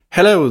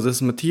Hello, this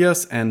is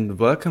Matthias, and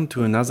welcome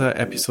to another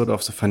episode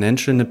of the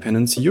Financial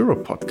Independence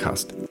Europe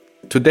podcast.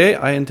 Today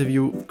I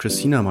interview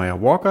Christina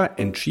Meyer-Walker,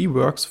 and she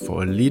works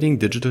for a leading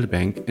digital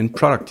bank in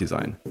product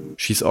design.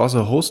 She's also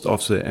a host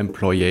of the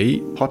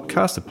Employee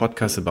podcast, a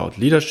podcast about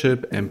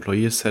leadership,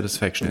 employee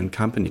satisfaction, and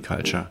company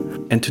culture.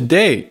 And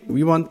today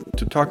we want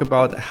to talk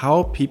about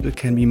how people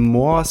can be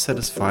more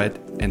satisfied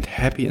and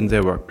happy in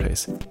their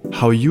workplace,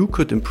 how you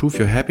could improve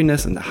your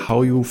happiness, and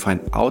how you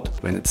find out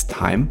when it's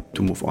time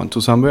to move on to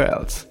somewhere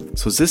else.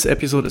 So this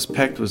episode is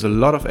packed with a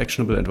lot of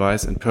actionable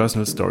advice and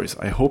personal stories.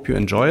 I hope you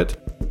enjoy it.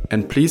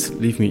 And please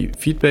leave me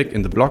feedback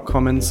in the blog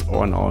comments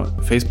or on our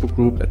Facebook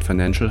group at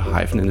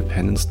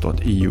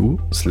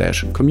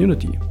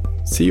financial-independence.eu/community.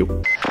 See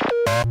you.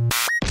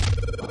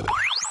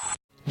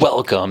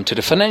 Welcome to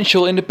the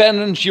Financial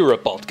Independence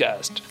Europe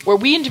podcast, where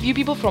we interview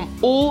people from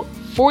all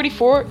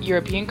 44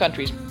 European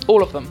countries,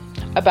 all of them,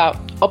 about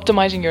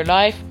optimizing your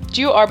life,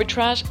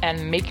 geo-arbitrage,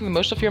 and making the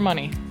most of your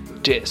money.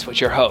 This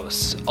with your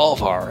hosts,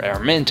 Alvar,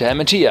 Erminta, and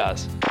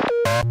Matthias.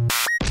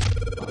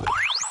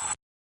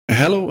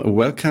 Hello,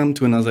 welcome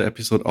to another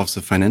episode of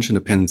the Financial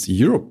Independence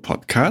Europe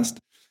podcast.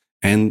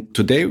 And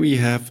today we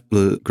have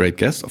a great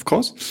guest, of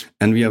course,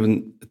 and we have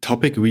a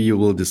topic we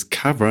will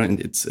discover, and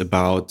it's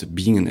about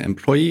being an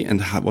employee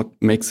and what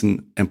makes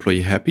an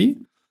employee happy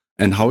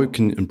and how you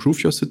can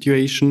improve your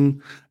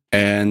situation,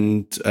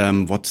 and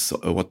what's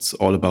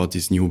all about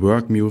this new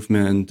work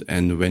movement,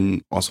 and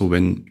when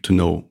to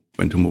know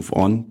when to move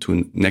on to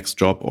a next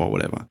job or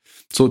whatever.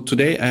 So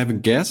today I have a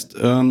guest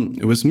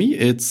with me.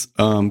 It's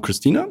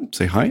Christina.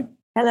 Say hi.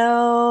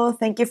 Hello.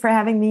 Thank you for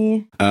having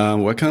me.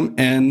 Welcome.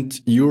 And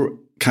you're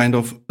kind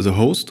of the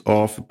host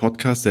of a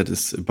podcast that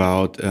is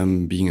about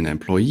being an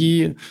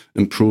employee,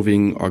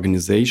 improving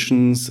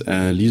organizations,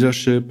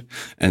 leadership.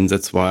 And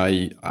that's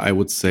why I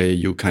would say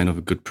you're kind of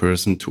a good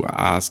person to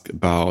ask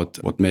about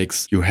what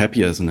makes you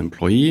happy as an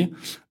employee.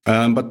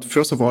 But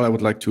first of all, I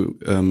would like to,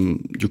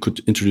 you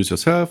could introduce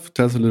yourself,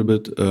 tell us a little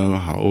bit,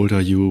 how old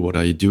are you, what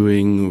are you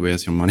doing,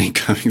 where's your money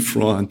coming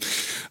from,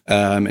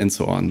 and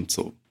so on.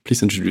 So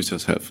please introduce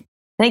yourself.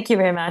 Thank you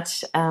very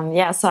much.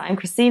 So I'm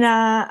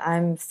Christina.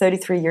 I'm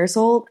 33 years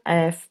old.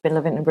 I've been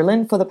living in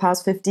Berlin for the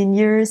past 15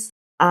 years.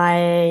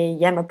 I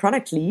am a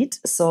product lead.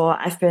 So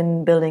I've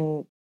been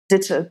building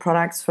digital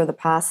products for the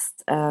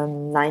past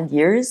 9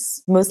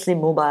 years, mostly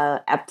mobile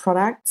app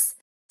products.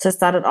 So I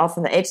started off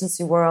in the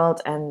agency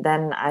world, and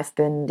then I've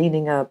been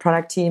leading a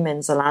product team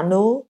in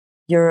Zalando,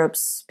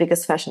 Europe's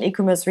biggest fashion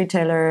e-commerce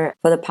retailer,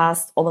 for the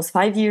past almost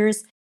 5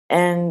 years.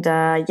 And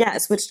I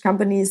switched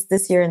companies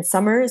this year in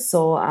summer.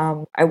 So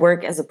I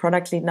work as a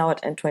product lead now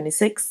at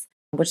N26,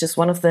 which is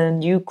one of the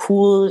new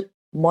cool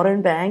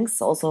modern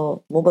banks,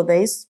 also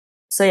mobile-based.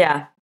 So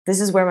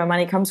this is where my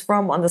money comes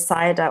from. On the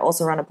side, I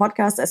also run a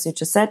podcast, as you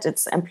just said.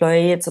 It's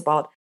Employee. It's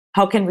about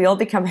how can we all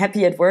become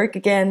happy at work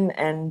again?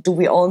 And do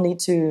we all need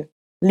to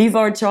leave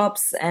our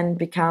jobs and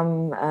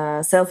become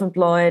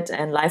self-employed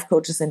and life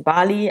coaches in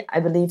Bali?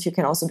 I believe you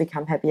can also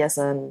become happy as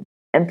an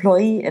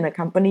employee in a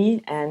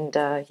company. And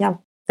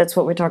that's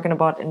what we're talking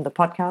about in the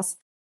podcast.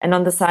 And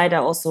on the side, I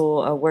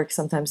also work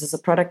sometimes as a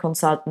product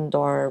consultant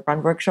or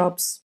run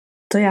workshops.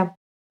 So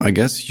I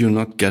guess you're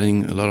not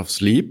getting a lot of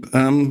sleep,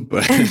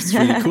 but it's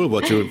really cool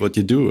what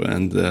you do,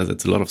 and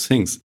that's a lot of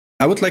things.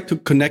 I would like to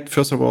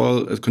first of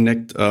all,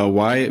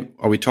 why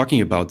are we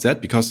talking about that?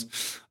 Because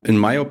in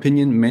my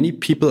opinion, many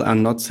people are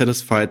not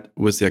satisfied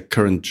with their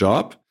current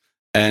job,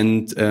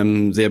 and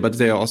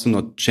they are also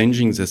not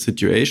changing their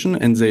situation,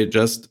 and they're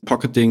just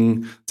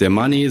pocketing their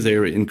money.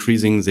 They're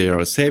increasing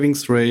their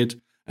savings rate,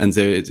 and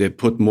they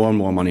put more and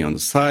more money on the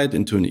side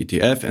into an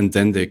ETF, and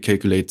then they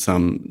calculate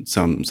some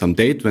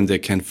date when they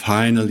can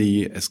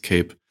finally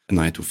escape a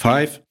 9 to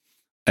 5,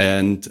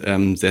 and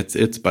that's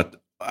it.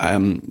 But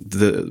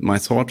my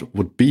thought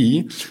would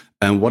be,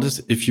 what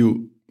is if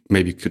you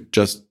maybe could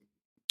just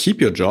keep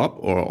your job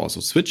or also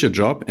switch your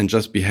job and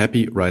just be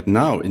happy right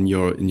now in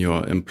your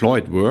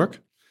employed work,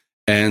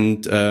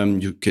 and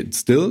you can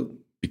still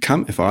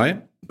become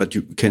FI, but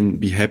you can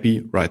be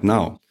happy right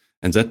now.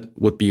 And that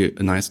would be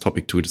a nice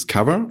topic to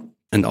discover,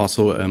 and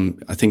also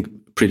I think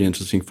pretty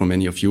interesting for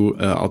many of you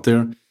out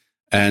there.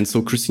 And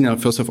so Christina,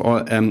 first of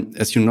all,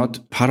 as you're not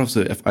part of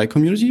the FI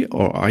community,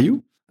 or are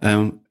you?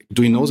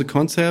 Do you know the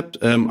concept?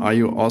 Are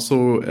you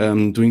also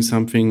doing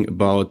something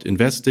about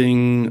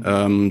investing?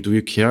 Do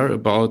you care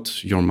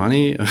about your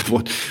money?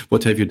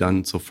 What have you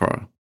done so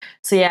far?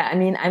 So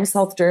I'm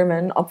South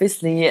German.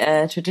 Obviously,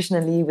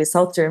 traditionally, we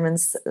South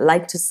Germans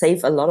like to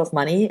save a lot of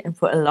money and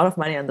put a lot of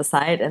money on the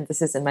side. And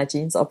this is in my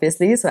genes,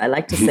 obviously. So I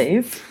like to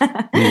save.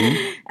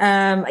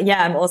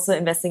 I'm also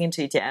investing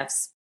into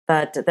ETFs.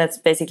 But that's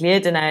basically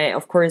it. And I,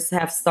 of course,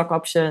 have stock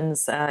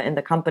options in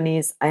the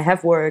companies I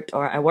have worked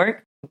or I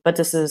work. But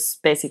this is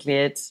basically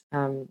it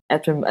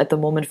at the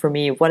moment for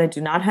me. What I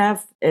do not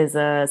have is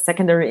a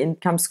secondary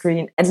income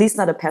stream, at least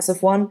not a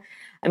passive one.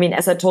 I mean,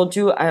 as I told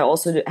you, I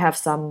also have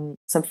some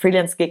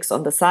freelance gigs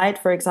on the side.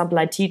 For example,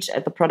 I teach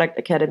at the Product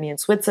Academy in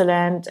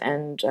Switzerland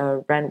and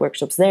ran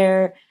workshops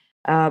there.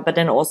 But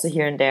then also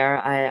here and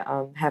there, I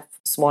have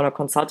smaller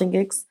consulting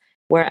gigs.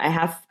 where I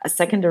have a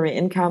secondary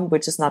income,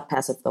 which is not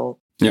passive though.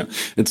 Yeah,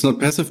 it's not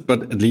passive,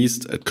 but at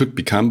least it could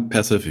become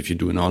passive if you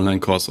do an online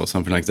course or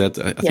something like that.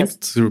 I think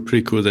it's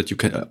pretty cool that you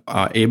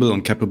are able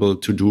and capable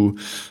to do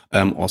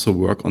also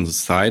work on the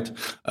side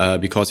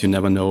because you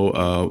never know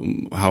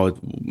how it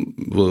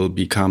will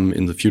become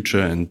in the future,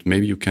 and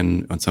maybe you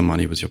can earn some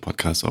money with your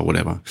podcast or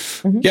whatever.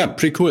 Yeah,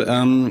 pretty cool.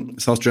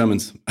 South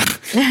Germans.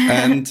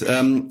 And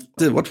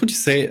what would you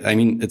say? I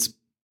mean, it's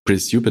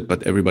pretty stupid,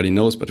 but everybody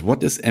knows. But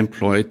what is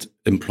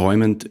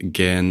employment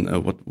again?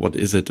 What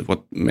is it?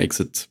 What makes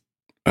it?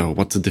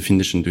 What's the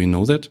definition? Do you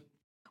know that?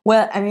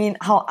 Well, I mean,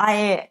 how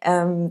I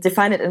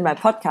define it in my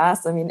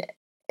podcast, I mean,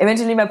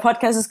 eventually my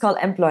podcast is called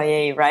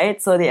Employee,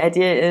 right? So the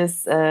idea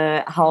is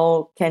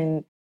how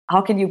can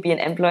you be an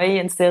employee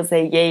and still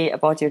say yay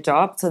about your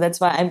job? So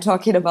that's why I'm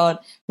talking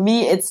about, for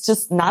me, it's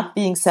just not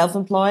being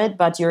self-employed,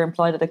 but you're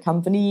employed at a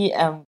company,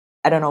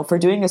 I don't know, for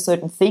doing a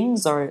certain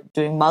things or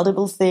doing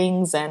multiple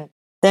things. And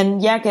then,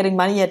 getting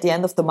money at the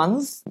end of the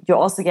month. You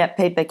also get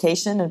paid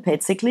vacation and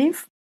paid sick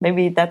leave.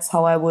 Maybe that's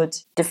how I would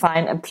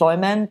define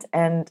employment,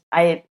 and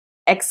I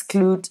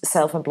exclude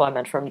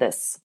self-employment from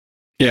this.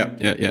 Yeah.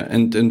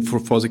 And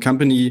for the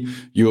company,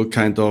 you're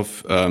kind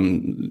of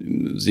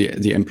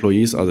the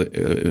employees are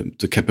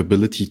the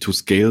capability to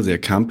scale their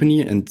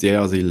company, and they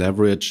are the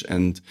leverage,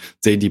 and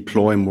they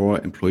deploy more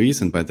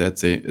employees, and by that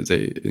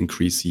they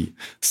increase the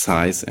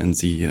size and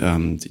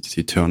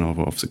the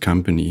turnover of the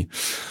company.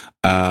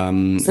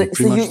 So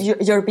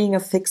you're being a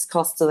fixed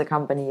cost to the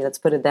company. Let's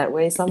put it that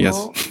way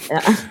somehow. Yes.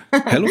 Yeah.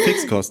 Hello,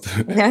 fixed cost.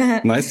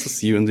 Nice to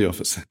see you in the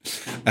office.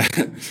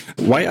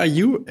 Why are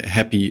you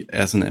happy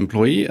as an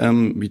employee?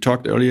 We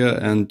talked earlier,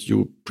 and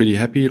you're pretty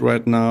happy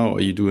right now.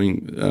 Are you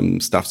doing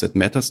stuff that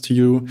matters to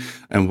you?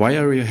 And why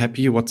are you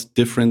happy? What's the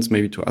difference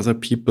maybe to other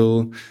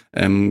people?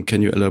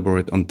 Can you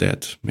elaborate on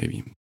that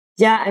maybe?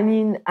 Yeah, I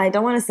mean, I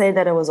don't want to say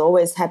that I was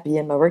always happy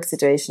in my work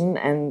situation.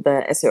 And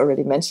as you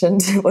already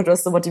mentioned, what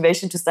was the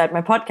motivation to start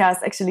my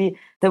podcast? Actually,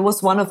 that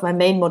was one of my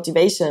main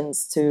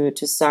motivations to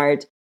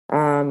start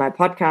my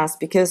podcast,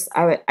 because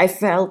I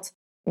felt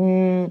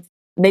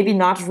maybe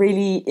not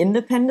really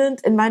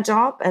independent in my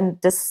job.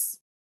 And this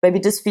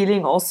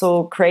feeling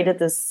also created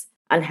this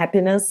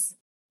unhappiness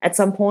at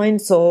some point.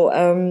 So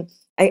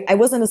I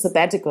was on a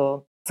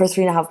sabbatical for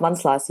 3.5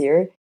 months last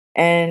year.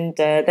 And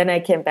then I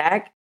came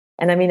back.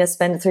 And I mean, I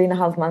spent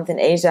 3.5 months in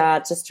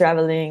Asia, just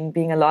traveling,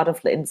 being a lot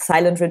of in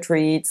silent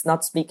retreats,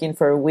 not speaking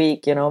for a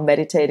week,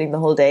 meditating the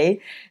whole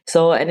day.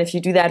 So, and if you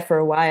do that for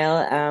a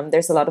while,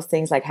 there's a lot of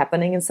things like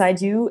happening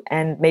inside you,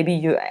 and maybe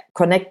you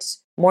connect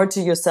more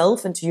to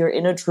yourself and to your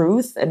inner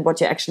truth and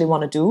what you actually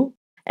want to do.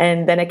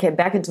 And then I came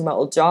back into my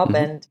old job,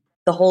 and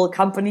the whole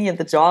company and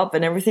the job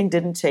and everything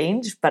didn't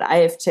change, but I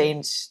have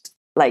changed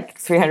like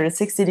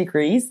 360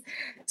 degrees.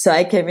 So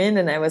I came in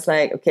and I was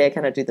like, okay, I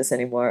cannot do this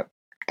anymore.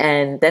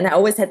 And then I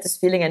always had this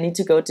feeling I need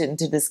to go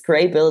into this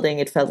gray building.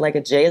 It felt like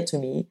a jail to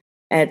me.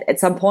 And at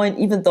some point,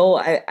 even though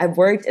I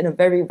worked in a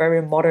very,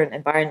 very modern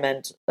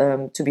environment,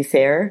 to be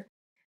fair,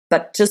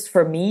 but just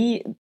for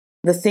me,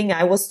 the thing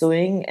I was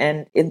doing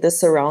and in this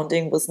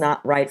surrounding was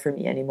not right for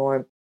me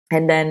anymore.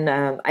 And then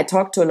I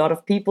talked to a lot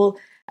of people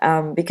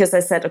because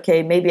I said,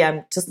 okay, maybe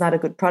I'm just not a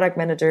good product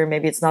manager.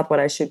 Maybe it's not what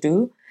I should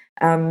do.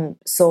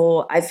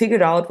 So I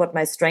figured out what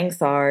my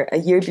strengths are a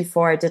year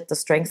before I did the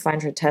Strength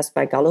Finder test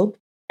by Gallup.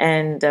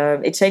 And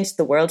it changed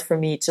the world for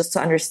me, just to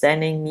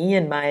understanding me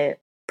and my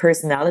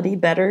personality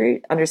better,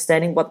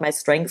 understanding what my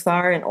strengths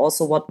are and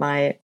also what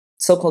my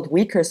so-called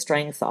weaker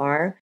strengths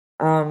are.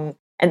 And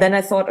then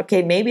I thought,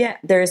 okay, maybe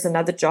there is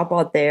another job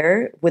out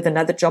there with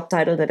another job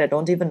title that I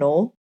don't even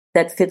know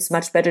that fits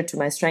much better to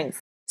my strength.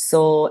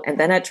 So, and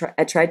then I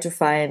tried to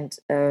find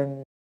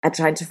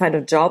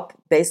a job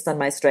based on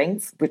my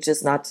strength, which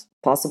is not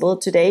possible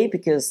today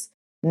because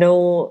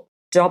no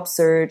job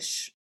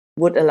search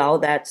would allow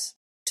that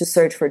to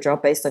search for a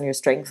job based on your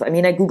strength. I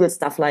mean, I Googled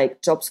stuff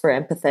like jobs for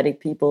empathetic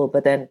people,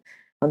 but then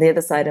on the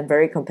other side, I'm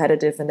very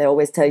competitive, and they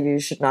always tell you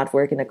should not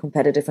work in a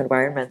competitive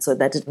environment. So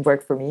that didn't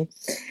work for me.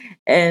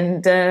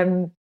 And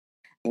and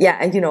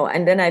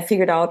then I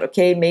figured out,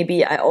 okay,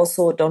 maybe I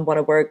also don't want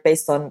to work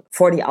based on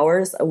 40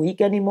 hours a week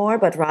anymore,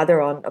 but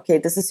rather on, okay,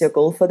 this is your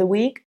goal for the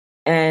week.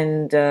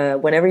 And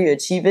whenever you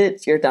achieve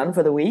it, you're done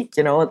for the week,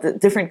 the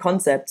different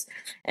concepts.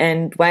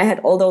 And why I had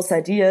all those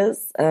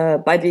ideas,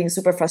 by being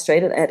super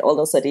frustrated, I had all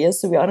those ideas,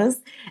 to be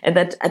honest. And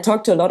that I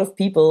talked to a lot of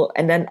people,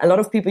 and then a lot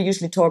of people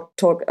usually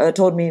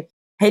told me,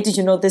 hey, did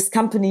you know this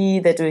company?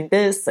 They're doing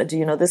this. Or do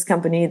you know this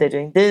company? They're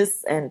doing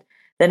this. And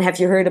then have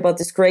you heard about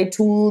this great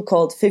tool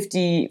called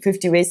 50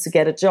 Ways to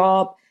Get a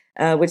Job,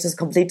 which is a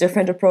complete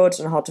different approach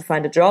on how to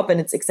find a job.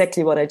 And it's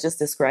exactly what I just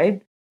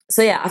described.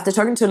 So yeah, after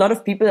talking to a lot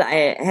of people,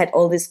 I had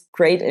all this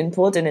great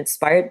input and it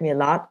inspired me a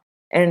lot.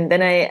 And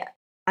then I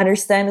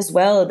understand as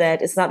well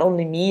that it's not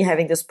only me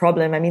having this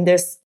problem. I mean,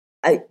 there's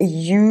a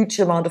huge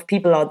amount of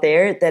people out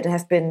there that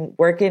have been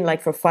working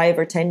like for 5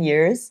 or 10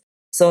 years.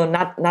 So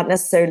not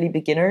necessarily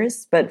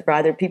beginners, but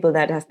rather people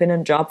that have been on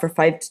a job for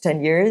 5 to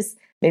 10 years,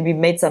 maybe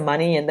made some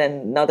money. And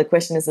then now the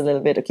question is a little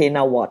bit, okay,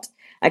 now what?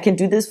 I can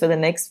do this for the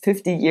next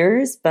 50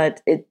 years,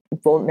 but it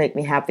won't make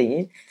me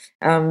happy.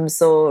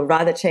 So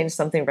rather change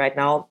something right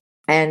now.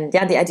 And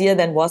yeah, the idea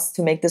then was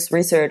to make this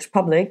research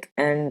public.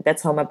 And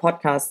that's how my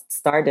podcast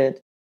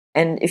started.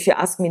 And if you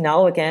ask me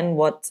now again,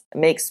 what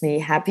makes me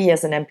happy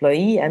as an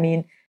employee? I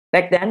mean,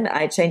 back then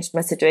I changed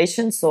my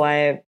situation. So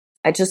I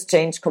just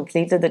changed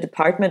completely the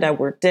department I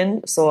worked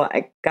in. So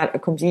I got a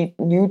complete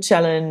new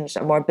challenge,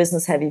 a more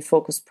business heavy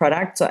focused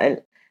product. So I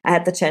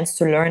had the chance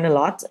to learn a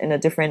lot in a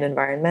different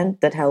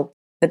environment that helped.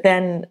 But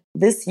then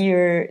this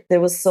year, there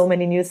was so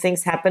many new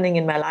things happening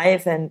in my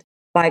life. And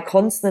by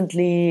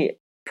constantly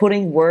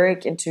putting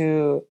work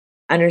into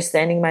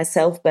understanding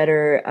myself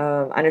better,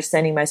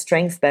 understanding my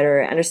strength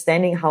better,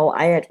 understanding how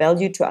I add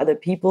value to other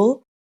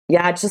people,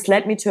 yeah, it just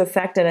led me to a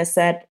fact that I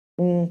said,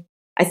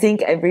 I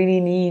think I really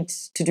need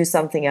to do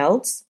something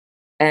else.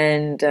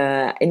 And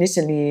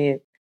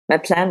initially, my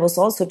plan was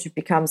also to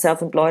become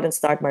self-employed and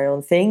start my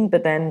own thing.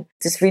 But then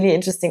this really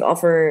interesting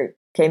offer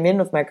came in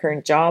with my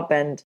current job.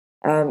 And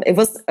it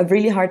was a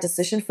really hard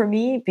decision for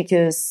me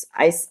because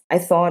I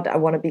thought I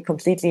want to be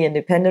completely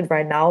independent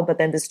right now. But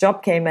then this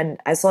job came and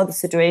I saw the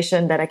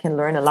situation that I can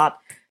learn a lot.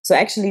 So I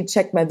actually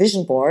checked my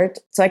vision board.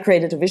 So I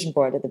created a vision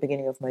board at the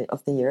beginning of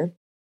the year.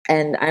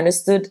 And I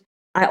understood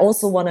I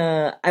also want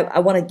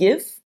to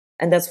give.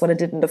 And that's what I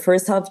did in the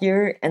first half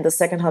year. And the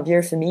second half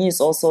year for me is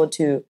also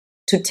to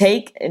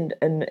take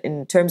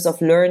in terms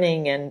of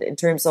learning and in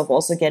terms of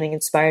also getting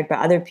inspired by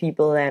other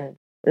people and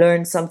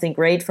learn something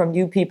great from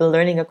new people,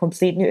 learning a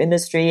complete new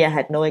industry I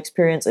had no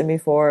experience in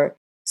before.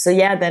 So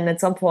yeah, then at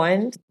some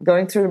point,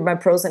 going through my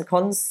pros and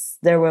cons,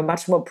 there were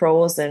much more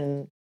pros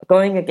and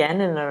going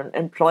again in an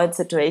employed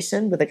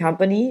situation with a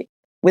company,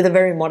 with a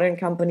very modern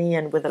company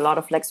and with a lot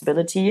of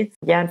flexibility.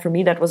 Yeah, and for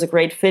me, that was a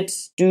great fit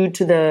due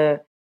to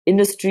the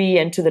industry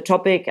and to the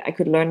topic I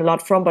could learn a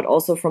lot from, but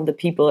also from the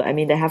people. I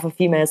mean, they have a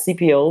female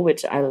CPO,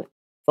 which I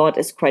thought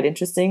is quite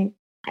interesting.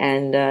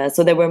 And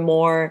so there were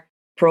more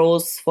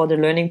pros for the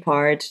learning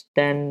part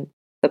than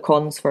the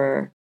cons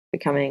for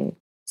becoming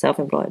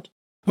self-employed.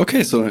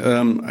 Okay, so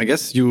I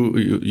guess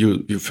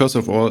you first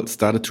of all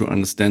started to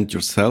understand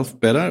yourself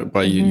better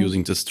by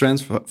using the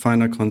Strengths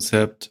Finder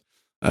concept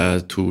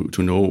to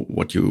know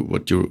where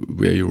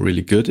you're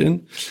really good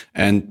in,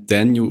 and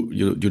then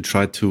you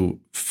try to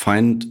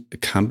find a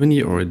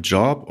company or a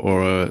job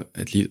or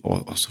at least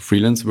also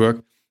freelance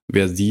work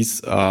where these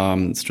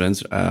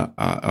strengths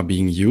are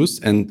being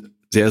used. And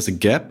there's a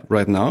gap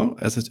right now,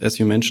 as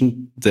you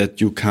mentioned, that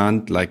you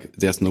can't, like,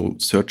 there's no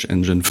search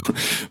engine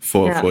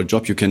for a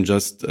job. You can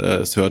just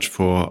search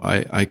for,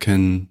 I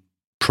can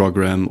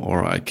program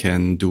or I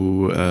can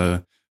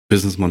do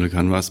business model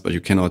canvas, but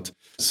you cannot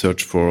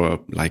search for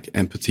like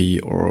empathy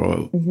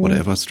or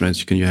whatever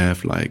strengths you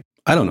have, like,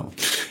 I don't know.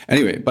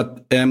 Anyway,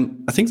 but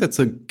I think that's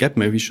a gap.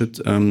 Maybe we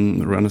should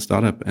run a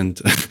startup and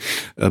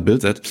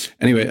build that.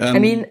 Anyway, I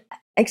mean,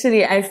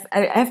 actually, I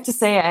have to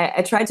say,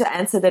 I try to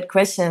answer that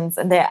questions,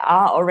 and there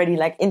are already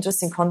like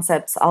interesting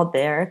concepts out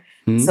there.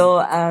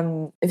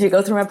 So if you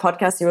go through my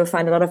podcast, you will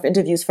find a lot of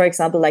interviews, for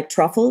example, like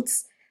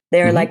Truffles.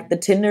 They're like the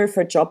Tinder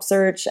for job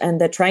search, and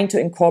they're trying to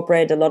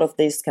incorporate a lot of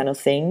these kind of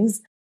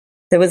things.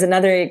 There was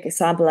another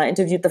example. I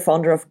interviewed the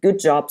founder of Good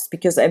Jobs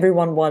because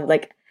everyone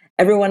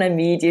I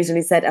meet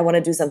usually said, I want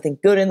to do something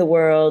good in the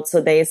world. So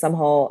they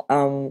somehow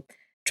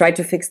try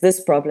to fix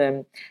this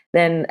problem.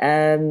 Then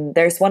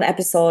there's one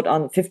episode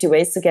on 50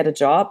 ways to get a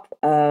job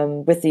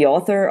with the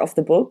author of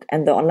the book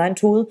and the online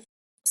tool.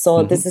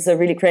 So this is a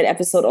really great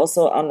episode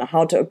also on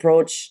how to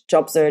approach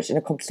job search in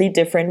a complete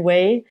different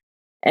way.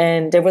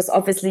 And there was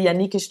obviously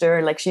Janike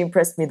Stör, like, she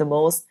impressed me the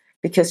most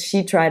because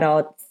she tried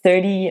out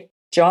 30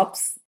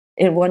 jobs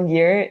in 1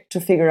 year to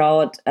figure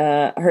out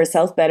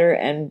herself better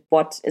and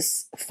what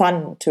is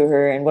fun to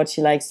her and what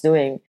she likes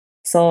doing.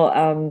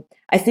 So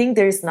I think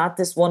there's not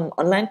this one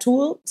online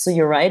tool. So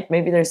you're right,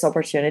 maybe there's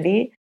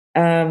opportunity.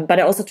 But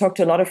I also talk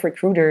to a lot of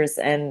recruiters,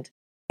 and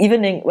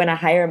even when I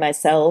hire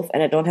myself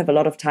and I don't have a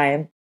lot of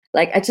time,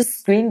 like, I just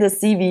screen the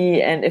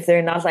CV, and if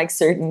they're not like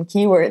certain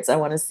keywords I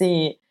want to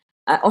see,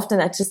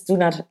 often I just do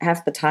not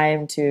have the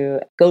time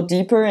to go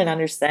deeper and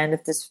understand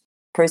if this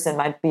person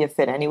might be a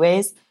fit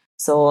anyways.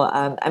 So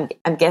I'm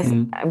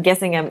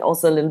guessing I'm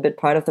also a little bit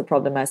part of the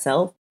problem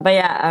myself. But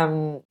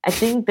yeah, I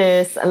think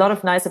there's a lot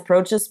of nice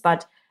approaches,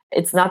 but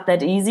it's not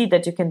that easy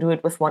that you can do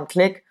it with one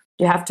click.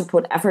 You have to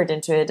put effort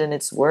into it and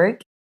it's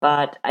work.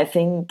 But I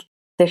think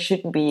there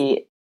shouldn't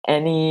be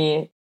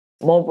any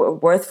more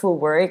worthful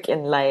work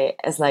in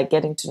as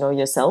getting to know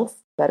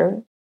yourself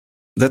better.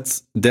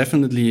 That's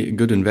definitely a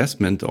good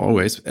investment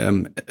always,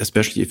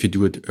 especially if you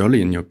do it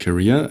early in your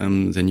career.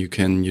 Then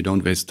you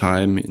don't waste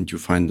time and you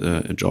find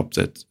a job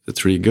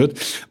that's really good.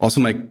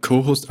 Also, my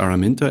co-host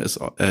Araminta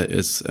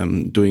is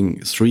doing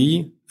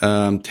 3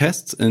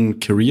 tests in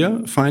career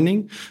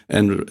finding,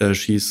 and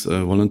she's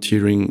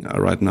volunteering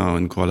right now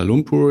in Kuala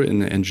Lumpur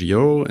in an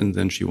NGO, and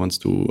then she wants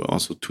to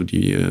also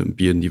be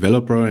a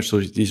developer.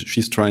 So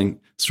she's trying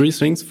 3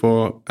 things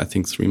for, I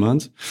think, 3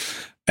 months.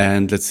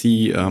 And let's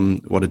see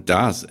what it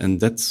does.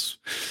 And that's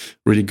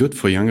really good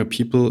for younger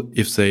people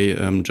if they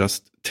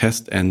just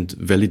test and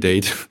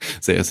validate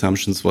their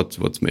assumptions,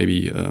 what's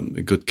maybe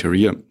a good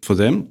career for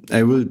them.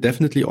 I will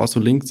definitely also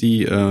link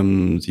the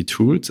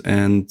tools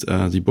and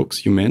the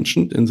books you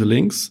mentioned in the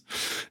links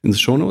in the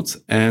show notes.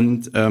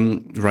 And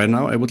right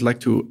now, I would like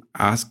to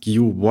ask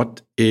you,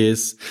 what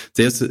is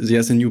there's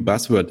a new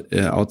buzzword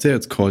out there.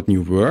 It's called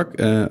New Work.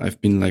 I've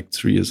been like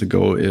 3 years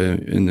ago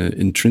in an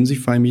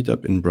Intrinsify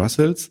meetup in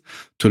Brussels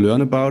to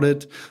learn about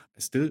it. I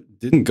still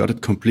didn't got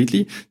it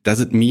completely.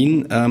 Does it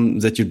mean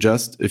that you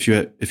just, if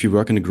you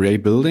work in a gray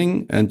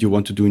building and you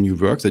want to do new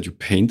work, that you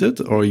paint it,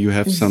 or you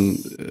have some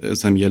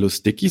yellow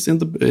stickies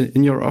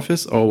in your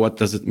office, or what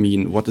does it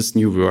mean? What is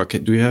new work?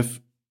 Do you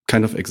have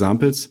kind of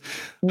examples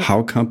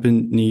how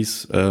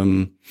companies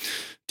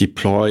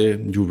deploy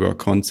new work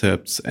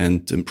concepts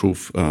and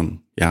improve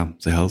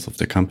the health of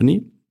their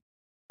company?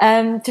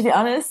 To be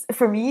honest,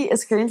 for me,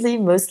 it's currently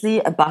mostly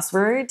a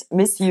buzzword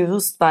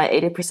misused by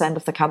 80%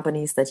 of the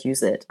companies that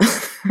use it.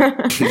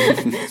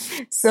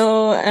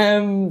 So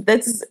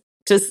that's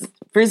just,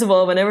 first of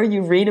all, whenever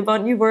you read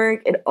about new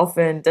work, it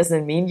often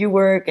doesn't mean new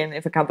work. And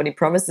if a company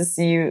promises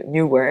you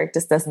new work,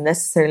 this doesn't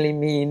necessarily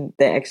mean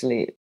they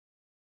actually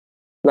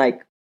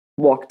like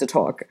walk the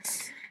talk.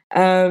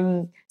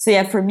 So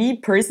yeah, for me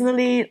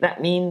personally, that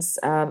means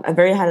a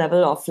very high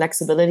level of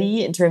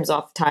flexibility in terms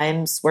of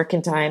times,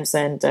 working times,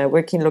 and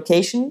working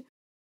location.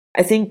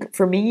 I think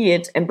for me,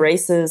 it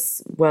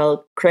embraces,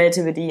 well,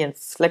 creativity and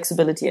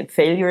flexibility and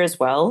failure as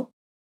well.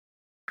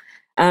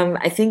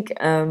 I think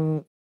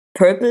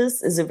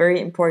purpose is a very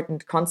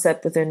important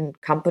concept within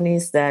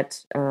companies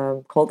that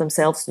call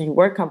themselves new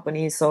work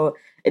companies. So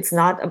it's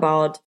not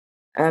about,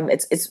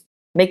 it's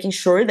making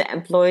sure the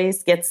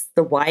employees gets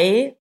the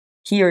why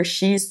he or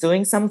she is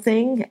doing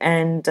something,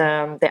 and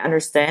they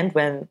understand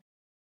when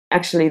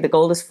actually the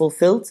goal is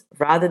fulfilled,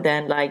 rather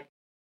than like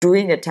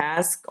doing a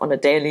task on a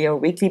daily or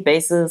weekly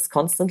basis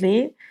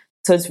constantly.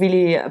 So it's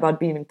really about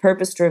being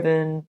purpose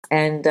driven,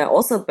 and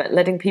also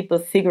letting people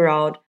figure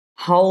out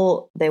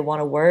how they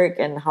want to work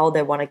and how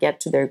they want to get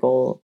to their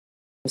goal.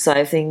 So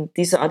I think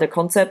these are other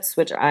concepts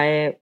which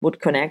I would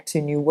connect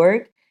to new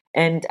work.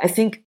 And I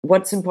think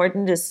what's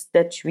important is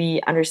that we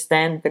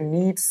understand the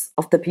needs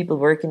of the people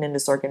working in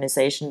this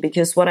organization,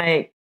 because what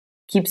I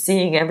keep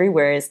seeing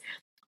everywhere is,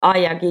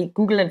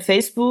 Google and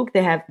Facebook,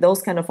 they have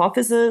those kind of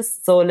offices,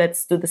 so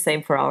let's do the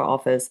same for our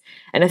office.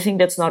 And I think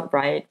that's not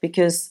right,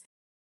 because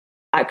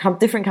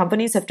different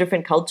companies have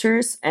different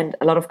cultures, and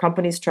a lot of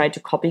companies try to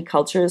copy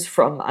cultures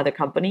from other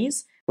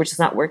companies, which is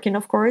not working,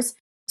 of course.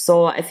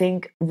 So I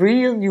think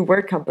real new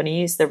work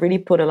companies that really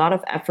put a lot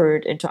of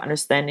effort into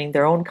understanding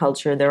their own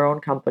culture, their own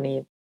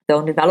company, their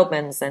own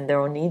developments and their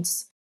own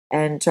needs,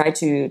 and try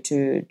to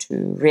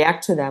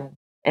react to them.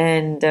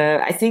 And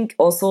I think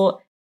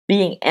also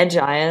being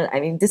agile,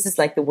 I mean, this is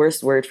like the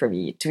worst word for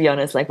me, to be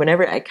honest. Like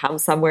whenever I come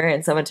somewhere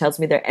and someone tells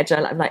me they're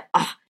agile, I'm like,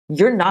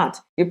 you're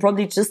not. You're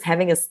probably just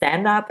having a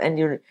stand-up,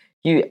 and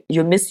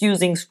you're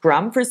misusing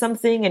Scrum for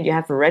something, and you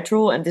have a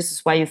retro, and this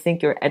is why you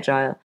think you're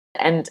agile.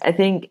 And I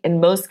think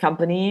in most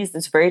companies,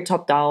 it's very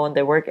top down.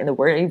 They work in the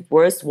very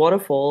worst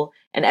waterfall,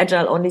 and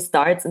agile only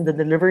starts in the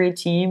delivery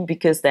team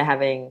because they're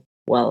having,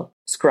 well,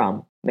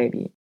 Scrum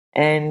maybe.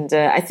 And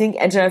I think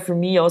agile for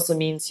me also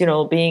means,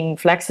 being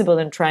flexible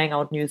and trying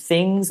out new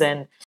things.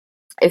 And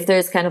if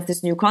there's kind of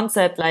this new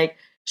concept, like,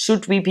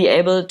 should we be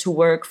able to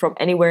work from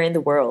anywhere in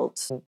the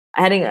world?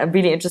 I had a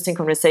really interesting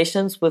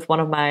conversations with one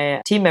of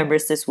my team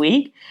members this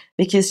week,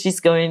 because she's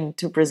going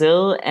to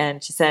Brazil,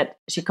 and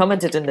she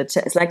commented in the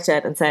Slack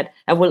chat and said,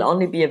 I will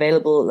only be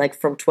available like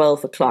from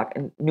 12 o'clock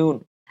and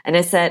noon. And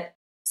I said,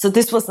 so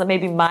this was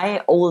maybe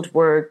my old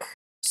work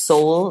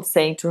soul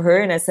saying to her.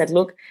 And I said,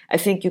 look, I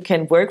think you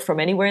can work from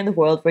anywhere in the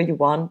world where you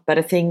want, but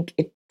I think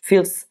it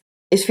feels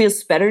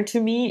better to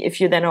me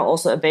if you then are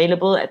also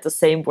available at the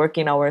same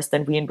working hours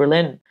than we in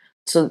Berlin.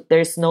 So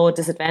there's no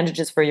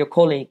disadvantages for your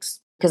colleagues.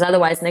 Because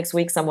otherwise, next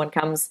week, someone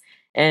comes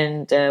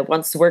and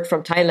wants to work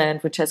from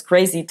Thailand, which has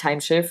crazy time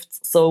shifts.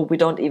 So we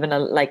don't even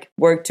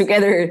work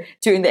together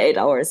during the 8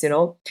 hours,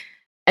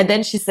 And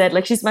then she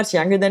said, she's much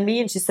younger than me.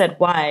 And she said,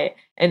 why?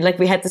 And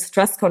we had this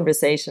trust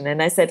conversation.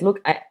 And I said,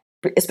 look,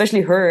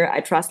 especially her,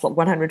 I trust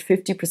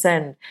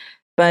 150%.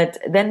 But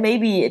then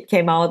maybe it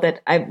came out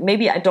that I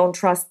don't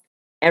trust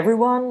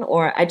everyone,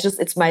 or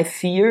it's my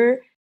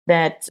fear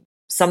that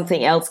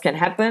something else can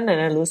happen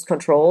and I lose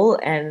control.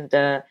 And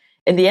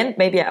in the end,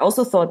 maybe I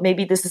also thought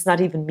maybe this is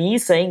not even me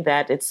saying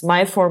that. It's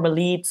my former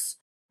leads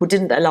who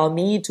didn't allow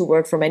me to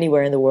work from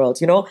anywhere in the world,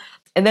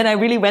 And then I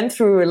really went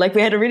through,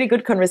 we had a really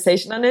good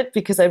conversation on it,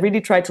 because I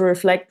really tried to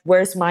reflect,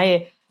 where's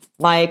my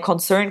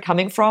concern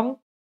coming from?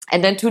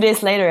 And then 2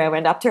 days later, I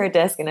went up to her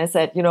desk and I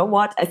said, you know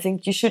what? I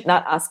think you should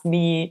not ask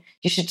me.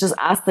 You should just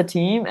ask the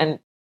team and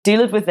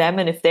deal it with them.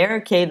 And if they're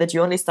okay that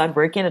you only start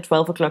working at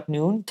 12 o'clock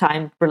noon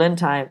time, Berlin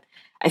time,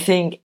 I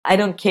think I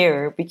don't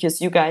care, because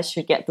you guys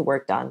should get the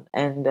work done.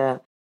 And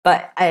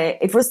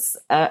it was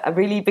a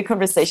really big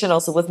conversation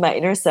also with my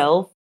inner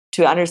self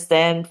to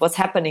understand what's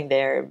happening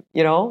there,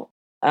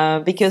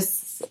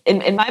 because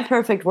in my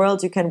perfect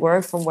world, you can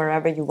work from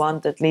wherever you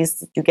want. At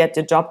least you get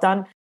your job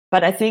done.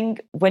 But I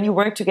think when you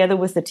work together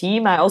with the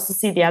team, I also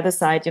see the other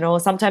side.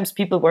 Sometimes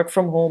people work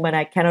from home and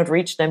I cannot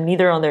reach them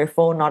neither on their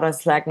phone, not on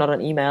Slack, not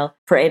on email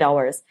for 8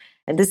 hours.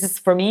 And this is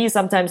for me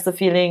sometimes the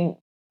feeling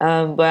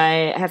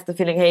where I have the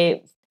feeling,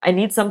 hey, I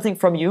need something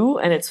from you,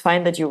 and it's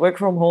fine that you work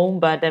from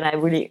home, but then I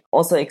really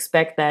also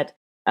expect that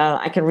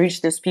I can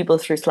reach these people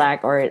through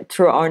Slack or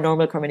through our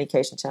normal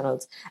communication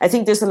channels. I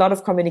think there's a lot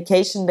of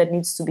communication that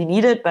needs to be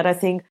needed, but I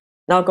think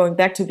now going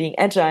back to being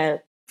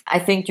agile, I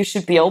think you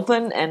should be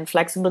open and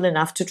flexible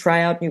enough to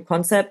try out new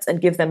concepts and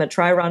give them a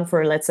try run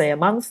for, let's say, a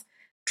month,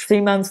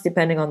 3 months,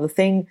 depending on the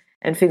thing,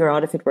 and figure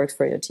out if it works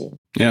for your team.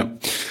 Yeah,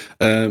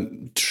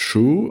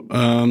 true.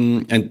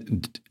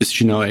 And is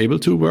she now able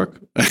to work?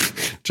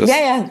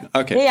 Yeah.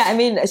 Okay. Yeah. I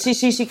mean,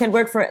 she can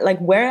work for like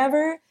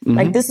wherever. Mm-hmm.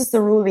 Like this is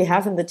the rule we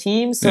have in the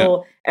team.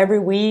 So every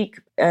week,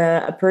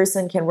 a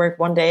person can work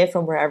 1 day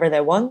from wherever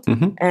they want.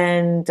 Mm-hmm.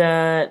 And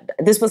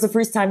this was the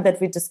first time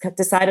that we just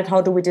decided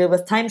how do we deal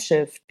with time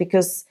shift,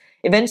 because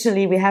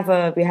eventually we have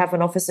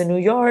an office in New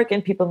York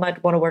and people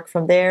might want to work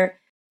from there.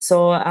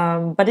 So,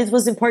 but it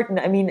was important.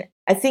 I mean,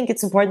 I think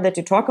it's important that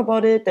you talk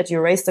about it, that you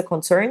raise the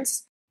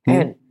concerns,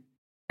 and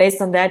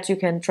based on that, you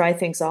can try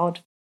things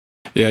out.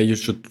 Yeah, you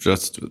should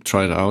just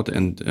try it out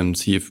and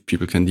see if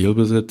people can deal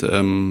with it.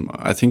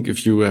 I think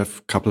if you have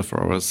a couple of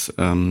hours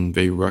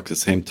where you work at the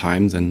same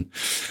time, then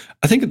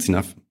I think it's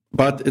enough.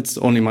 But it's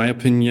only my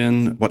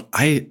opinion. What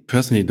I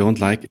personally don't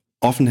like,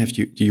 often have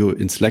you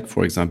in Slack,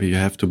 for example, you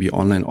have to be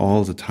online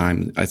all the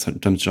time. I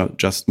sometimes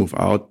just move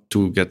out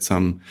to get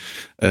some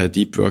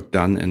deep work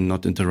done and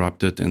not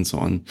interrupted and so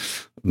on.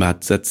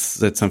 But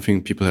that's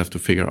something people have to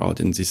figure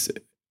out in this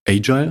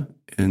agile.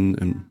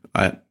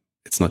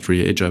 It's not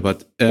really agile,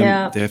 but they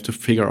have to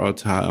figure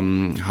out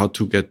how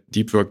to get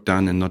deep work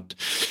done and not,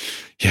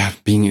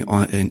 being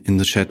in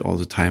the chat all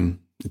the time.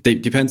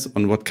 It depends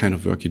on what kind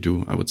of work you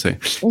do, I would say.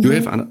 Mm-hmm. Do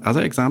you have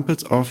other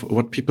examples of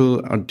what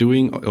people are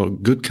doing or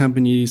good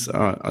companies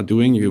are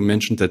doing? You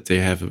mentioned that they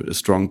have a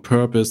strong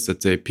purpose,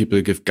 that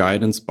people give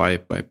guidance by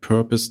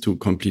purpose to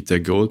complete their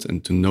goals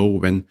and to know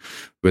when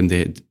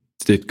they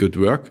did good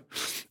work,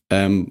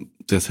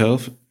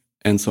 themselves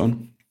and so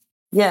on.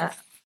 Yeah,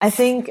 I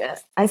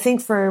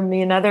think for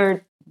me,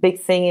 another big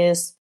thing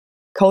is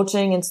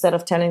coaching instead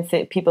of telling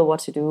people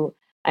what to do.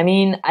 I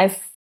mean,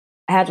 I've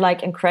had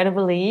like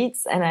incredible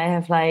leads and I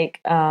have like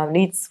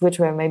leads which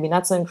were maybe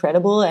not so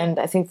incredible. And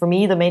I think for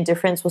me, the main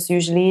difference was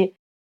usually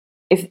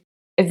if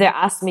they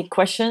asked me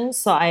questions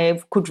so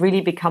I could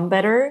really become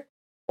better,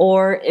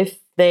 or if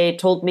they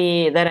told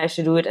me that I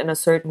should do it in a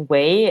certain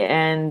way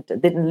and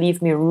didn't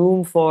leave me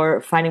room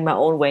for finding my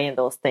own way in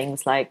those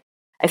things. Like,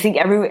 I think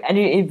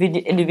any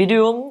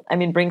individual, I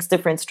mean, brings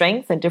different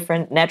strengths and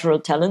different natural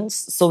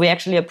talents. So we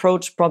actually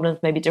approach problems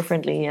maybe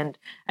differently. And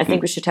I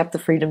think we should have the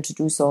freedom to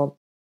do so.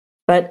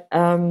 But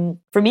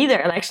for me,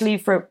 there actually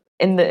for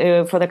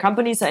the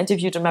companies I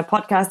interviewed in my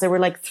podcast, there were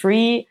like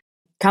 3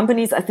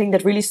 companies I think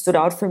that really stood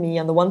out for me.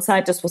 On the one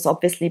side, this was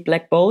obviously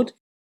Black Boat.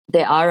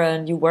 They are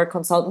a new work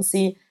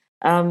consultancy.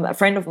 A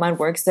friend of mine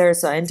works there,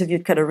 so I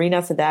interviewed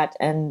Katarina for that.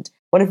 And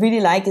what I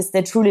really like is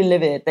they truly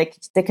live it.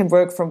 They can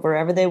work from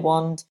wherever they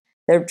want.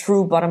 They're a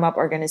true bottom-up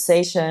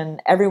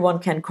organization. Everyone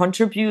can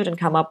contribute and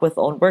come up with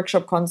own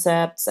workshop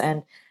concepts.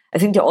 And I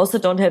think they also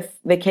don't have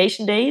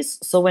vacation days.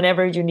 So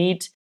whenever you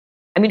need,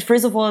 I mean,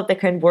 first of all, they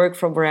can work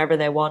from wherever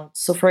they want.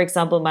 So for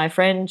example, my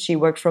friend, she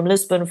worked from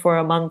Lisbon for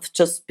a month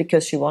just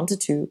because she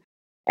wanted to.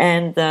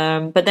 And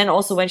but then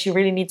also when she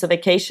really needs a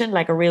vacation,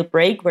 like a real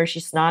break where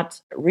she's not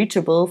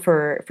reachable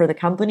for the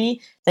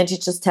company, then she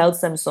just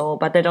tells them so.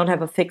 But they don't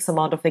have a fixed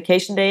amount of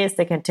vacation days.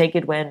 They can take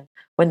it when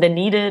they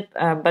need it.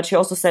 But she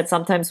also said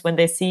sometimes when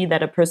they see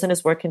that a person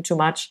is working too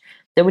much,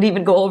 they would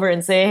even go over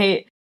and say,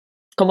 hey,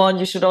 come on,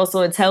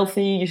 it's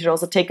healthy. You should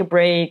also take a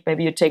break.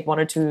 Maybe you take 1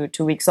 or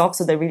 2 weeks off.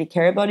 So they really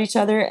care about each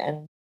other.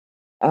 And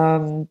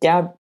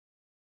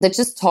they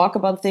just talk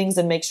about things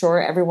and make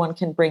sure everyone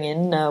can bring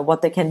in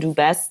what they can do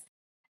best.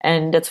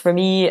 And that's for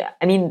me,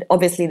 I mean,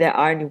 obviously there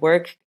are new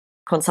work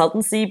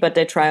consultancy, but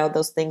they try out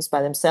those things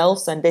by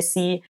themselves. And they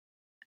see,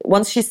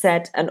 once she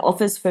said, an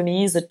office for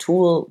me is a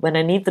tool. When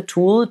I need the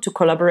tool to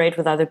collaborate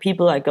with other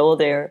people, I go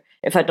there.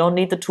 If I don't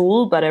need the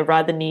tool, but I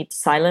rather need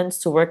silence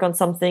to work on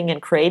something and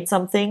create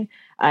something,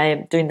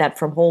 I'm doing that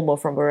from home or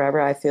from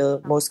wherever I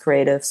feel most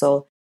creative.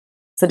 So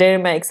they're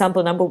my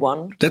example number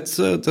 1. That's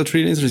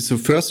really interesting. So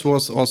first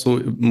was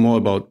also more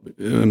about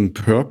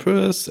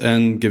purpose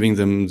and giving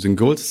them the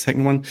goals. The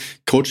second one,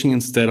 coaching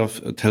instead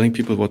of telling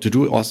people what to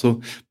do,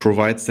 also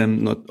provides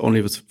them not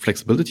only with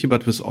flexibility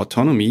but with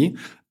autonomy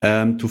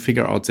to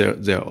figure out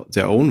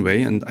their own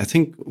way. And I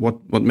think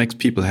what makes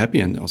people happy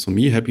and also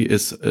me happy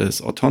is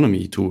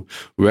autonomy to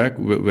work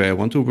where I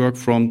want to work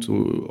from,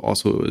 to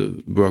also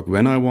work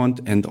when I want,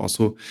 and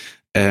also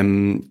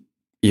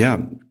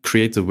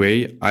create the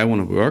way I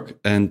want to work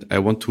and I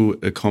want to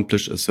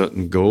accomplish a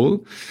certain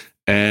goal.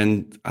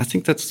 And I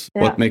think that's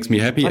what makes me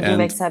happy. What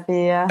makes happy,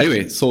 yeah.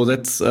 Anyway, so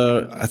that's,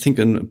 I think,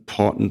 an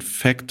important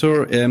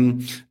factor.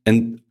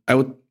 And I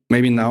would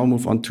maybe now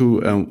move on to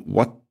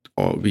what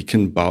or we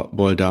can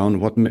boil down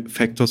what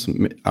factors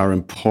are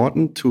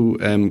important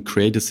to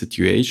create a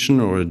situation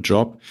or a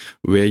job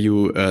where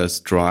you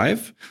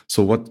strive.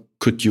 So what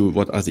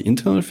are the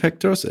internal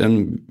factors?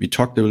 And we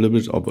talked a little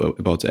bit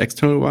about the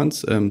external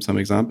ones, some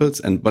examples.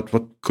 But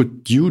what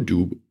could you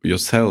do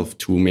yourself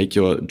to make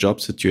your job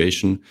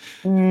situation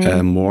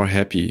more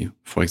happy?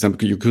 For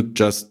example, you could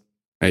just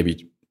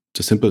maybe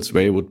the simplest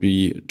way would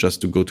be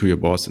just to go to your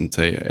boss and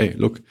say, hey,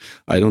 look,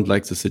 I don't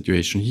like the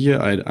situation here.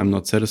 I'm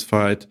not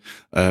satisfied.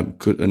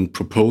 And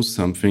propose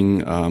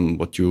something,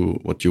 what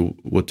you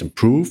would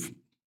improve,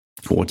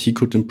 or what he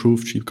could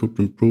improve, she could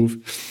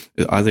improve.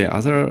 Are there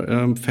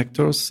other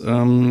factors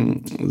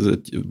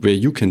where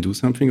you can do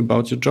something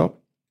about your job?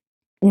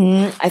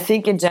 I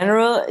think in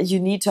general, you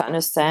need to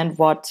understand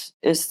what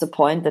is the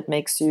point that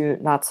makes you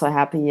not so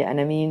happy.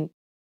 And I mean,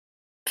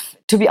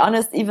 to be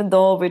honest, even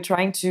though we're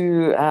trying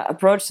to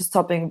approach this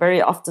topic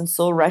very often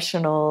so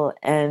rational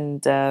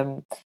and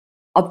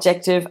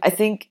objective, I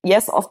think,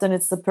 yes, often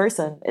it's the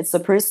person. It's the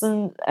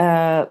person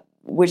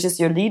which is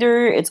your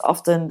leader. It's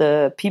often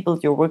the people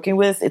you're working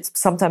with. It's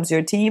sometimes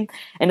your team.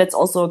 And it's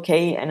also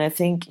okay. And I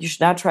think you should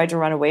not try to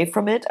run away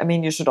from it. I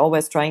mean, you should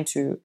always try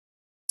to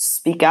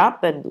speak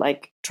up and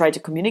like try to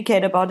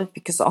communicate about it,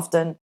 because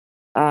often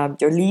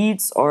your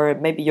leads or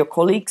maybe your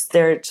colleagues,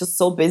 they're just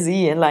so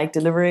busy in like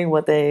delivering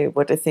what they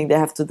think they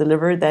have to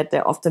deliver that they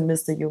often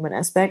miss the human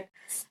aspect.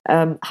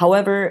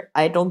 However,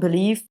 I don't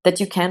believe that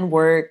you can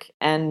work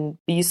and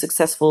be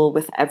successful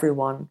with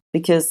everyone,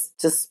 because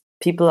just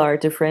people are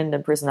different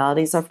and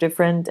personalities are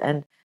different,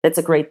 and that's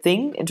a great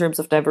thing in terms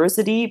of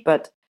diversity.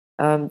 But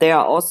there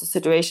are also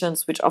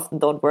situations which often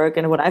don't work.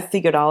 And what I've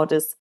figured out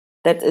is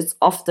that it's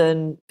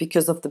often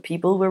because of the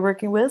people we're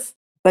working with.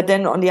 But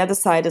then on the other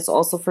side, it's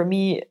also for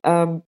me,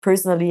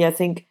 personally, I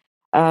think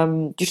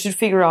you should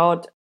figure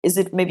out, is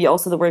it maybe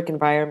also the work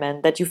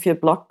environment that you feel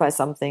blocked by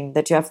something,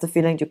 that you have the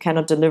feeling you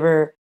cannot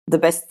deliver the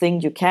best thing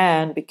you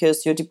can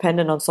because you're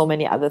dependent on so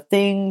many other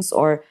things,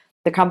 or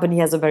the company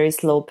has a very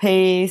slow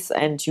pace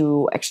and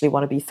you actually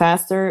want to be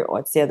faster, or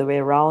it's the other way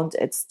around,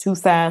 it's too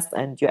fast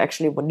and you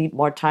actually would need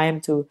more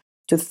time to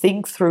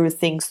think through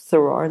things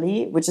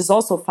thoroughly, which is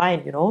also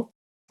fine, you know.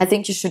 I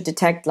think you should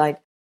detect like,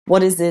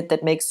 what is it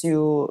that makes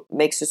you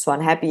so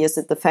unhappy? Is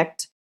it the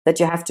fact that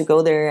you have to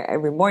go there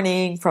every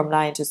morning from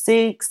 9 to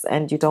 6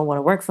 and you don't want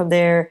to work from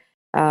there?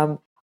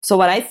 So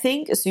what I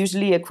think is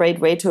usually a great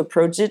way to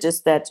approach it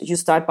is that you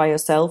start by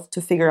yourself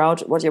to figure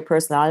out what your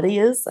personality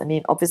is. I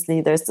mean,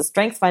 obviously there's the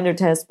Strength Finder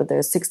test, but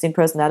there's 16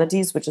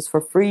 personalities, which is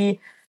for free.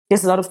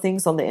 There's a lot of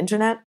things on the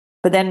internet.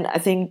 But then I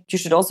think you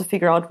should also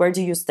figure out, where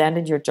do you stand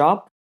in your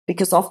job?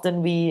 Because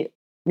often we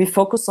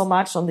focus so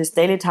much on these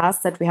daily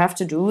tasks that we have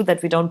to do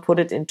that we don't put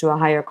it into a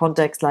higher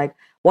context, like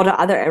what are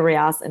other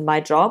areas in my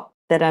job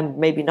that I'm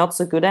maybe not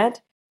so good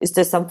at? Is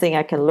there something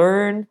I can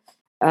learn?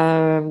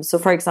 So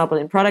for example,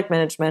 in product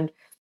management,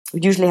 we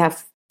usually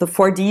have the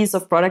 4 Ds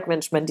of product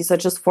management. These are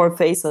just 4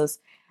 phases.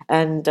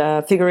 And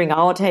figuring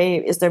out, hey,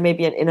 is there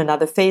maybe in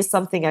another phase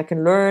something I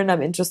can learn,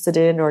 I'm interested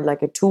in, or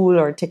like a tool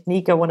or a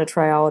technique I want to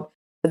try out?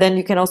 But then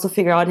you can also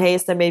figure out, hey,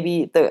 is there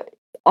maybe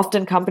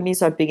often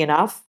companies are big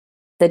enough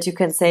that you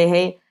can say,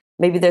 hey,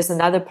 maybe there's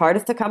another part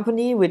of the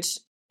company which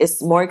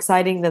is more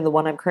exciting than the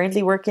one I'm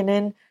currently working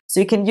in.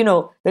 So you can,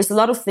 there's a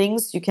lot of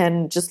things you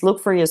can just look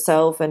for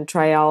yourself and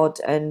try out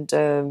and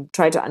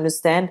try to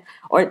understand.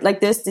 Or like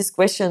there's these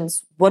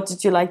questions, what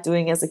did you like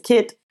doing as a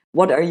kid?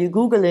 What are you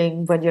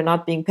Googling when you're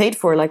not being paid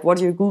for? Like,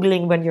 what are you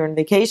Googling when you're on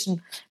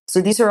vacation?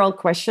 So these are all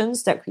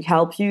questions that could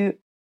help you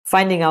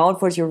finding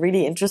out what you're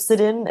really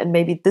interested in. And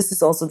maybe this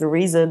is also the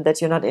reason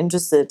that you're not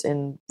interested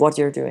in what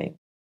you're doing.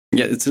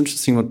 Yeah, it's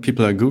interesting what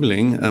people are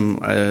Googling.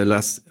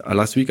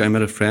 Last week I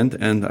met a friend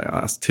and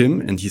I asked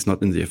him, and he's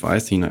not in the FI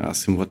scene, I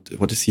asked him,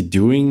 what is he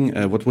doing?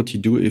 What would he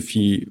do if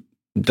he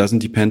doesn't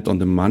depend on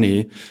the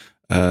money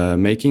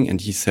making? And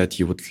he said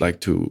he would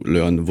like to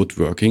learn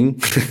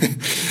woodworking.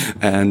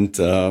 And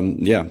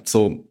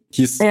so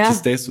he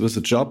stays with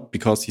a job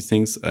because he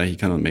thinks he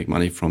cannot make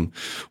money from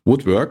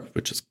woodwork,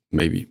 which is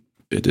maybe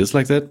it is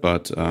like that,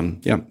 but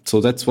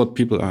so that's what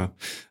people are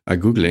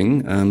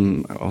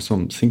Googling. Also,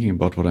 I'm thinking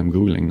about what I'm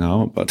Googling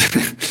now, but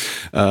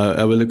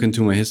I will look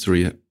into my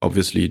history.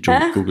 Obviously,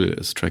 Google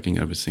is tracking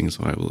everything,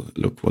 so I will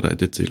look what I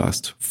did the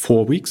last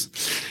 4 weeks.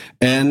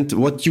 And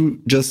what you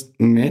just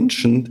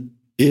mentioned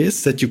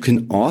is that you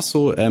can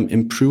also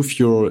improve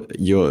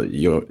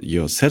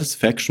your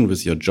satisfaction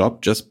with your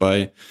job just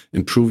by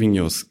improving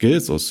your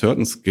skills or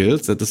certain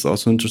skills. That is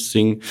also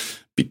interesting,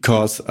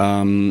 because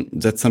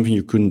that's something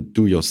you couldn't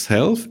do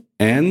yourself.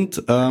 And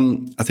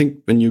I think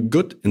when you're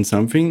good in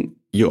something,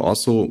 you're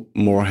also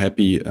more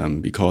happy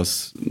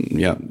because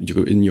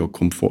you're in your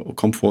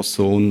comfort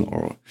zone,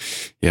 or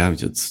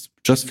it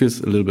just feels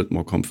a little bit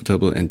more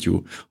comfortable, and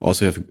you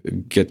also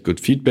get good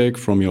feedback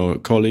from your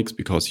colleagues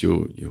because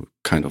you're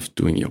kind of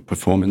doing your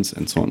performance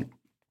and so on.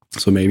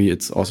 So maybe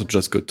it's also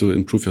just good to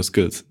improve your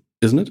skills,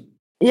 isn't it?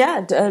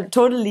 Yeah,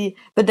 totally.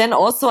 But then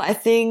also, I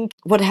think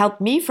what helped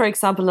me, for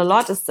example, a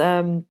lot is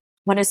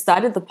when I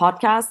started the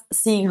podcast,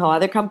 seeing how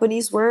other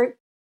companies work.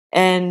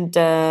 and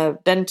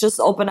then just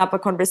open up a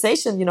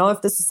conversation. You know,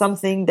 if this is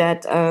something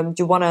that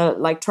you want to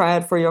like try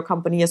out for your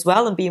company as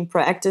well, and being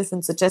proactive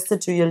and suggest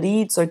it to your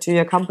leads or to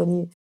your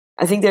company.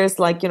 I think there's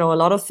like, you know, a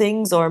lot of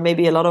things, or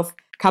maybe a lot of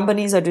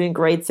companies are doing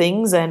great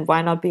things, and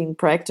why not being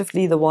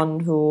proactively the one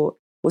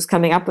who's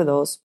coming up with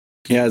those?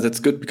 Yeah, that's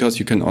good, because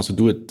you can also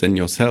do it then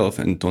yourself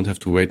and don't have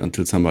to wait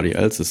until somebody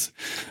else is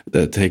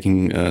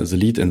taking the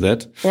lead in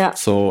that. Yeah.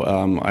 So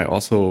I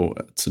also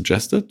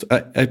suggested,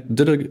 I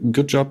did a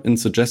good job in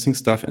suggesting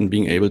stuff and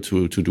being able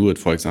to do it.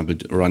 For example,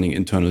 running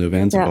internal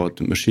events about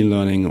machine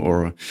learning,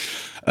 or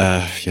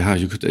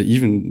you could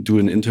even do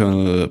an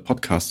internal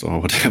podcast or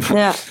whatever.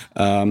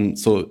 Yeah.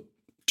 So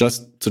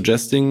just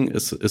suggesting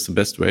is the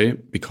best way,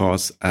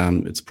 because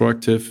it's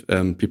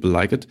proactive, people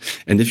like it.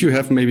 And if you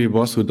have maybe a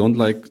boss who don't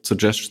like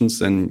suggestions,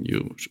 then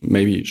you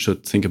maybe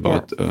should think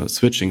about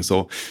switching.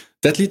 So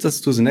that leads us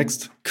to the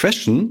next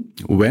question.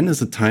 When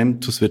is it time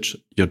to switch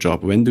your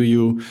job?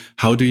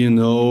 How do you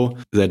know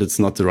that it's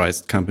not the right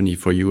company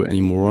for you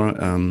anymore?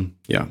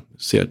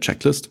 See a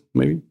checklist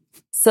maybe?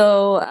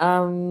 So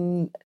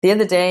the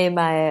other day,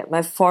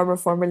 my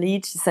former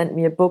lead, she sent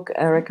me a book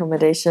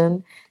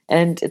recommendation,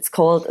 and it's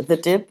called The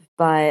Dip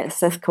by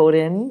Seth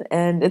Godin.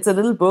 And it's a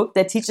little book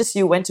that teaches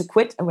you when to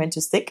quit and when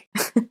to stick.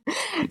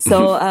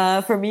 So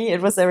for me,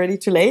 it was already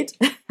too late.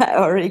 I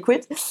already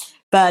quit.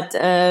 But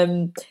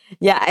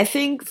I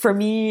think for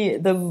me,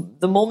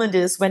 the moment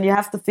is when you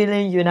have the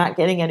feeling you're not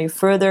getting any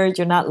further,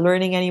 you're not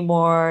learning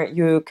anymore,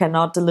 you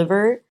cannot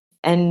deliver,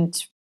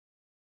 and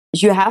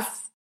you have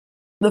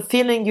the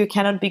feeling you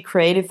cannot be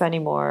creative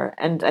anymore.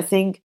 And I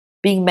think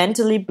being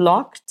mentally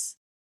blocked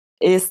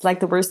is like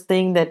the worst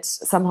thing that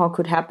somehow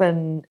could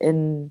happen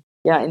in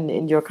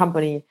your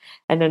company.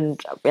 And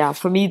then,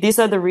 for me, these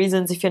are the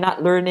reasons. If you're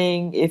not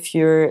learning, if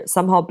you're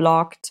somehow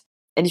blocked,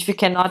 and if you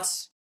cannot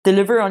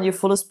deliver on your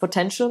fullest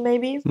potential,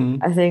 maybe,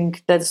 I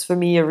think that's for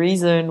me a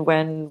reason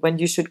when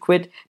you should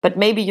quit. But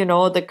maybe, you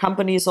know, the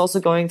company is also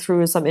going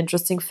through some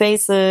interesting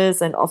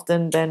phases, and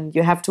often then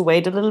you have to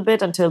wait a little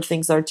bit until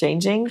things are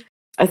changing.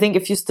 I think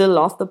if you still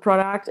love the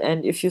product,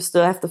 and if you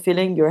still have the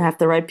feeling you have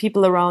the right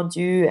people around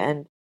you,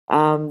 and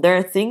there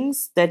are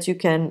things that you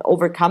can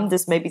overcome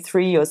this maybe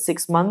 3 or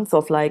 6 months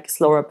of like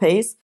slower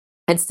pace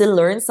and still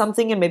learn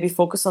something and maybe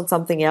focus on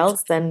something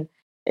else, then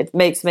it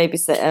makes maybe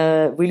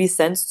really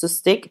sense to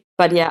stick.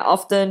 But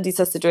often these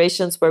are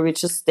situations where we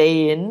just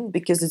stay in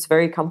because it's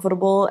very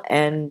comfortable.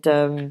 And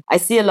I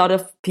see a lot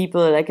of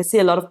people, like I see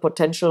a lot of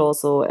potential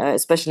also,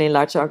 especially in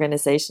larger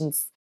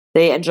organizations.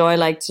 They enjoy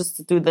like just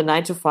to do the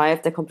 9 to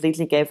 5. They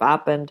completely gave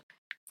up. And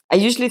I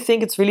usually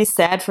think it's really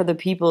sad for the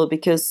people,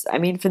 because I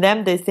mean, for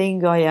them, they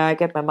think, oh yeah, I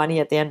get my money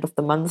at the end of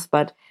the month,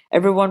 but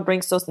everyone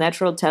brings those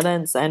natural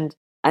talents. And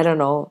I don't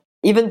know,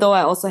 even though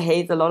I also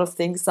hate a lot of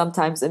things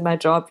sometimes in my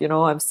job, you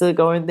know, I'm still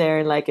going there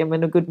and like I'm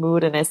in a good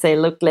mood and I say,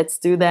 look, let's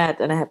do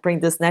that. And I bring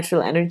this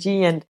natural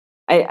energy. And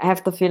I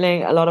have the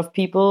feeling a lot of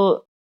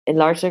people in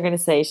large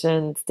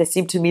organizations, they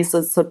seem to me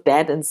so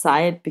dead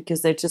inside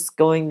because they're just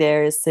going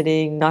there,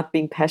 sitting, not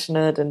being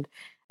passionate. And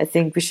I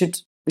think we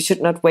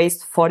should not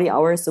waste 40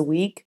 hours a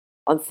week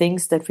on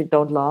things that we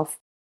don't love.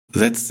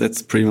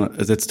 That's pretty much,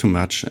 that's too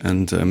much.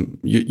 And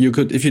you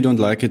could, if you don't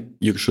like it,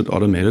 you should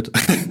automate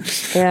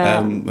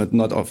it. But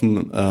not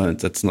often,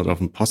 that's not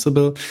often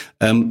possible.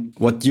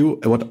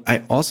 What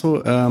I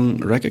also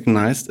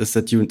recognized is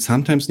that you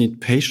sometimes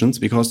need patience,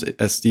 because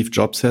as Steve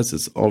Jobs says,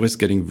 it's always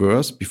getting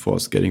worse before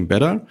it's getting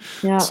better.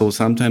 Yeah. So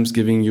sometimes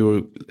giving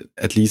you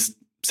at least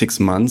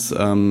 6 months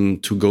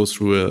to go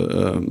through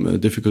a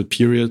difficult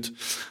period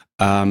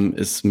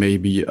is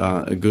maybe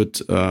a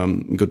good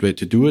way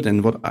to do it.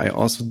 And what I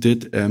also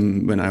did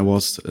when I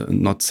was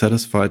not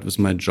satisfied with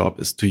my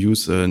job is to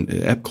use an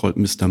app called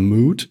Mr.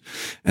 Mood,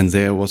 and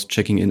there I was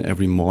checking in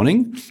every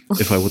morning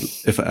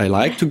if I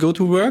like to go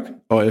to work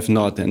or if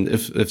not. And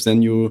if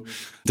then you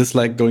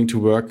dislike going to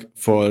work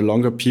for a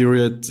longer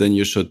period, then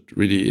you should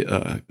really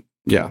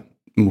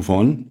move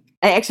on.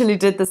 I actually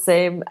did the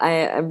same.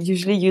 I'm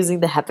usually using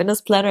the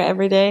happiness planner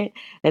every day,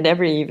 and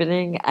every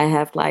evening I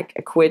have like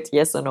a quit,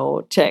 yes or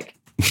no, check.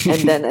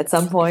 And then at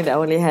some point I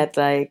only had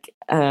like,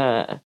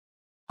 I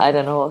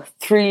don't know,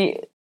 three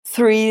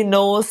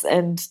no's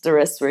and the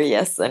rest were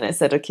yes. And I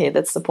said, okay,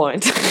 that's the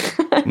point.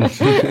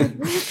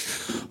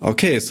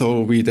 Okay,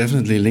 so we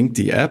definitely linked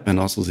the app and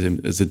also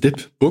the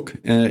Dip book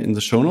in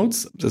the show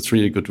notes. That's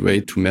really a good way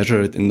to measure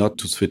it and not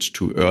to switch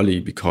too early,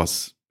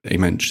 because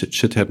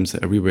shit happens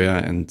everywhere,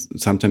 and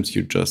sometimes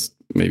you just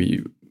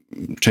maybe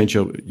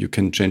you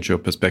can change your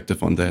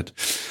perspective on that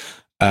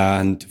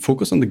and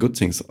focus on the good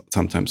things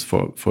sometimes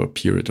for a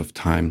period of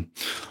time.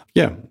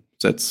 Yeah,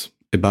 that's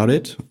about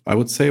it. I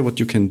would say what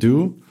you can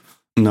do.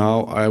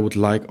 Now I would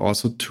like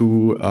also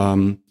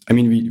to,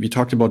 we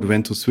talked about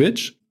when to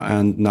switch,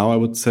 and now I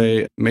would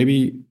say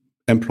maybe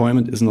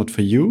employment is not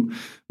for you.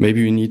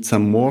 Maybe you need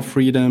some more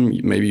freedom.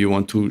 Maybe you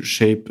want to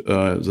shape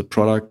the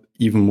product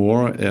even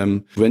more.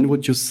 When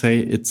would you say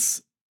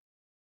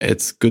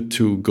it's good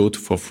to go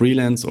for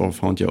freelance or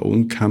found your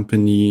own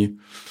company?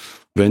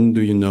 When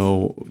do you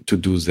know to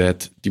do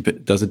that?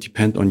 Does it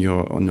depend on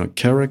your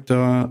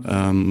character?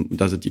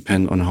 Does it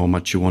depend on how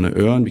much you want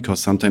to earn? Because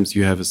sometimes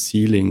you have a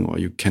ceiling, or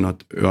you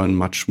cannot earn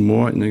much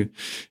more in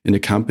a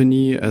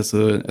company as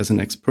an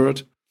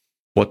expert.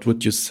 What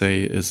would you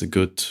say is a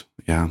good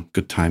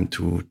time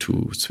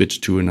to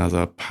switch to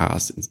another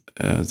path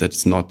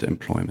that's not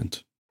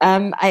employment?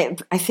 I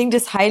think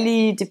this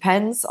highly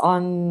depends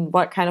on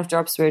what kind of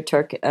jobs we're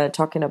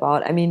talking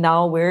about. I mean,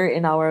 now we're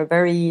in our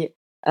very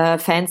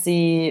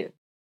fancy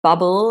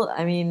bubble.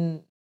 I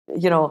mean,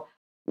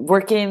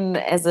 working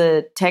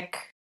in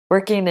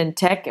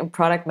tech and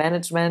product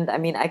management, I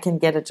mean, I can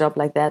get a job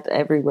like that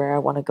everywhere I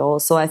want to go.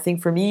 So I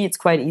think for me, it's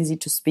quite easy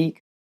to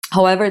speak.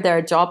 However, there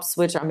are jobs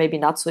which are maybe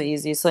not so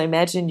easy. So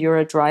imagine you're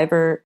a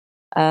driver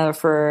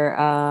for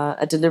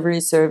a delivery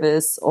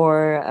service,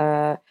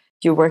 or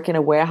you work in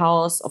a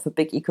warehouse of a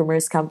big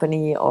e-commerce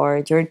company,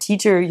 or you're a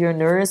teacher, you're a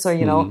nurse, or,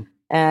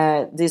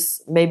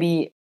 this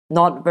maybe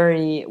not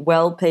very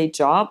well-paid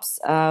jobs,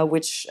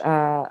 which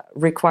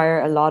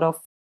require a lot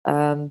of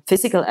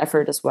physical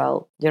effort as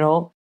well,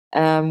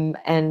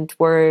 and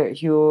where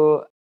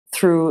you,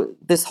 through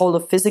this whole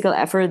of physical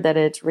effort that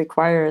it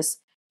requires,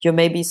 you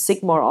may be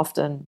sick more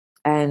often.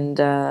 And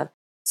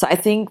so I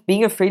think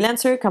being a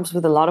freelancer comes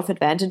with a lot of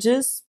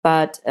advantages,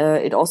 but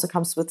it also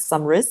comes with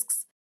some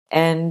risks.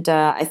 And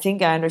I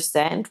think I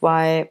understand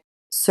why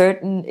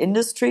certain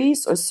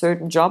industries or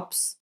certain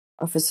jobs,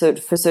 or for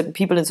certain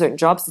people in certain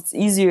jobs, it's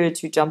easier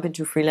to jump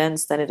into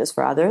freelance than it is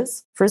for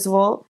others, first of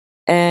all.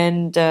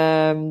 And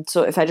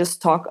so if I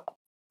just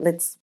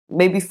let's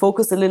maybe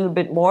focus a little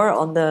bit more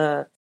on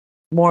the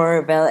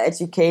more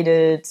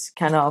well-educated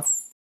kind of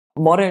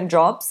modern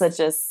jobs,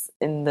 such as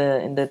in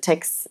the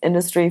tech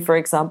industry, for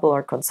example,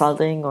 or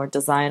consulting or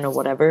design or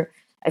whatever.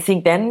 I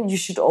think then you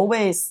should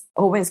always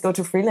go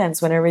to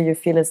freelance whenever you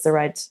feel it's the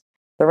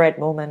right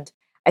moment.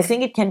 I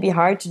think it can be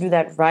hard to do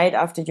that right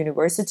after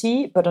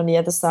university, but on the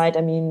other side,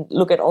 I mean,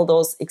 look at all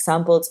those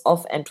examples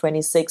of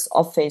N26,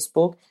 of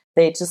Facebook.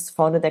 They just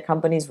founded their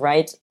companies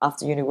right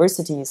after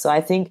university. So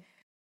I think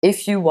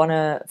if you want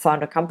to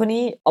found a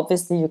company,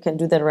 obviously you can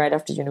do that right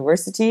after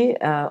university.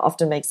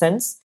 Often makes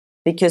sense,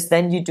 because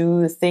then you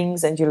do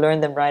things and you learn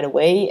them right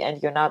away,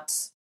 and you're not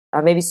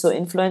maybe so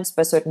influenced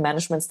by certain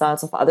management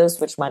styles of others,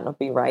 which might not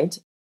be right.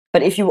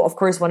 But if you, of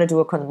course, want to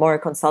do a more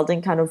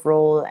consulting kind of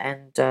role,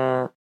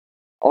 and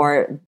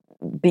or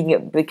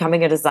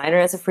becoming a designer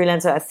as a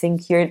freelancer, I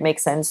think here it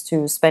makes sense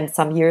to spend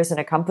some years in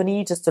a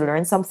company just to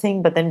learn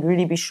something, but then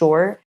really be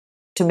sure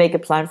to make a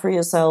plan for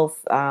yourself.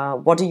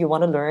 What do you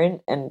want to learn?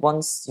 And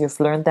once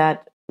you've learned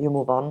that, you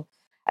move on.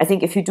 I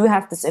think if you do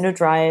have this inner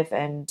drive,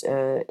 and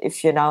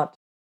if you're not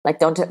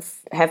don't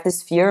have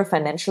this fear of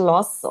financial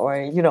loss,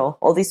 or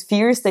all these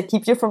fears that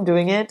keep you from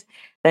doing it,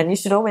 then you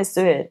should always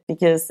do it,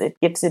 because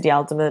it gives you the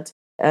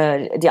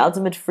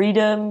ultimate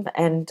freedom.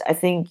 And I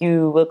think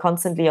you will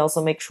constantly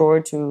also make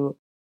sure to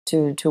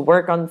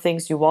work on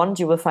things you want.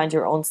 You will find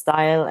your own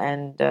style,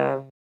 and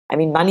I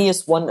mean, money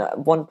is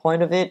one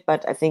point of it,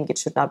 but I think it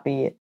should not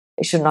be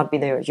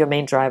your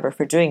main driver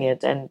for doing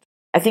it. And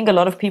I think a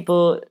lot of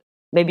people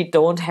maybe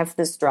don't have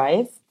this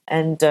drive.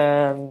 And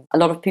a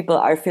lot of people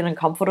are feeling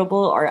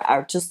comfortable, or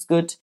are just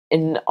good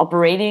in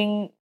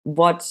operating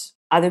what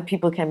other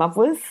people came up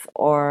with,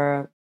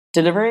 or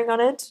delivering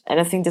on it. And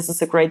I think this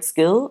is a great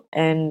skill.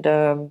 And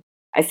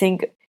I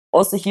think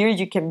also here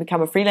you can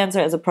become a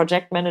freelancer as a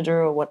project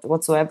manager or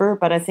whatsoever.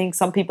 But I think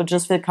some people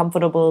just feel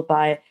comfortable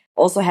by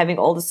also having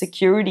all the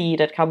security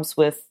that comes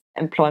with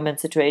employment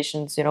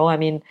situations. I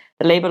mean,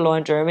 the labor law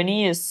in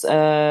Germany is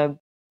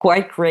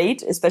quite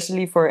great,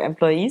 especially for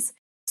employees.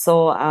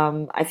 So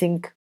I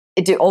think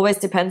it always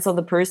depends on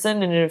the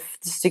person, and if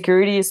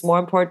security is more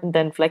important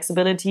than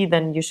flexibility,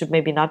 then you should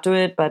maybe not do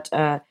it. But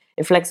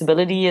if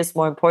flexibility is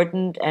more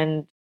important,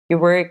 and you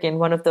work in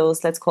one of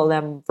those, let's call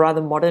them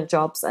rather modern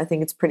jobs, I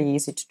think it's pretty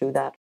easy to do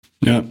that.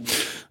 Yeah,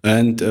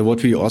 and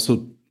what we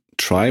also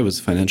try with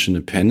financial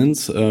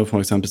independence, for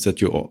example, is that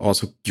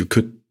you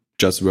could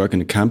just work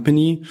in a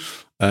company,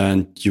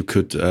 and you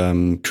could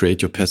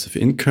create your passive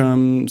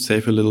income,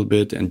 save a little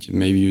bit, and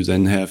maybe you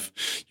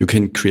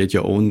can create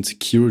your own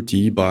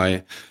security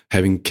by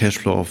having cash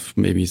flow of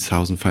maybe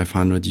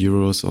 1,500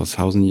 euros or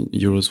 1,000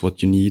 euros,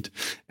 what you need.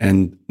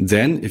 And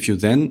then if you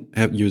then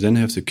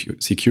have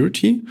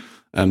security,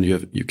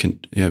 you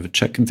have a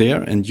check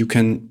there, and you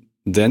can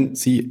then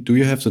see, do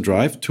you have the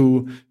drive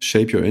to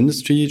shape your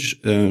industry,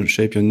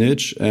 shape your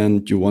niche,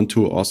 and you want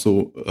to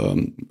also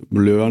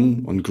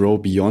learn and grow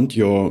beyond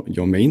your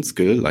main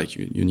skill, like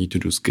you need to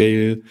do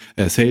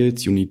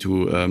sales, you need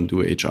to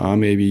do HR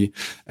maybe,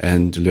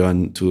 and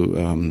learn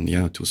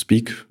to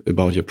speak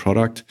about your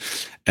product.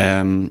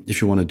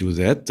 If you want to do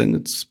that, then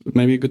it's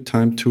maybe a good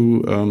time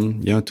to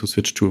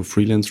switch to a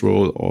freelance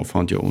role or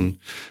found your own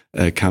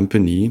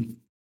company.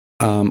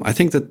 I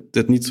think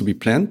that needs to be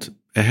planned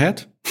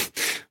ahead.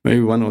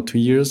 Maybe 1 or 2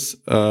 years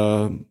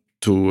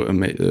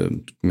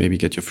to maybe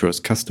get your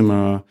first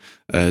customer,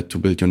 to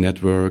build your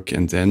network,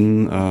 and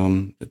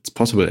then it's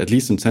possible. At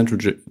least in Central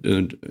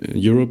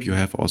Europe, you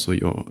have also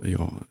your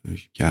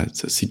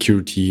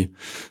security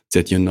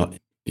that you're not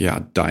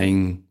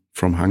dying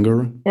from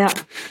hunger. Yeah.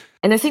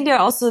 And I think there are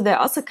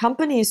also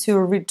companies who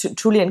are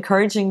truly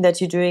encouraging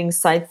that you're doing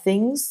side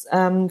things.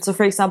 So,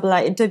 for example,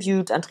 I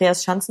interviewed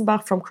Andreas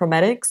Schanzenbach from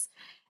Chromatics,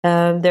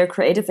 their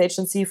creative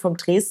agency from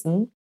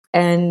Dresden.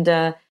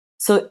 And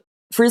so,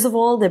 first of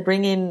all, they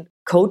bring in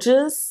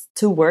coaches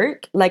to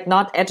work, like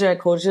not agile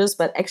coaches,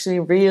 but actually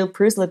real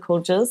personal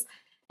coaches,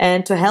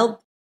 and to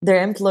help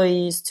their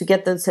employees to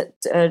get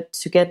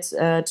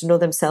to know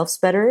themselves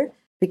better.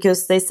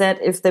 Because they said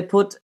if they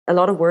put a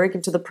lot of work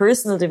into the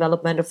personal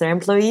development of their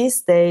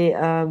employees, they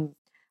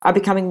are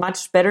becoming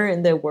much better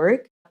in their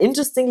work.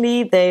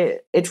 Interestingly,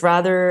 it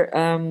rather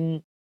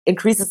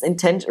increases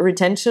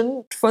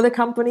retention for the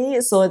company.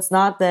 So it's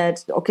not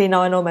that, okay,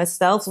 now I know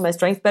myself and my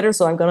strengths better,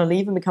 so I'm going to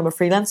leave and become a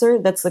freelancer.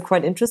 That's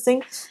quite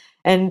interesting.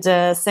 And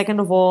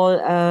second of all,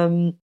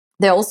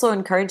 they also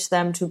encourage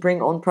them to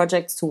bring own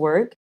projects to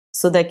work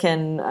so they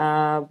can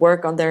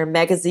work on their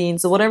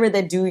magazines or whatever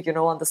they do,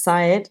 on the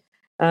side.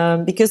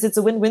 Because it's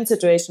a win-win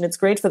situation. It's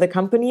great for the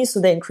company,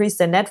 so they increase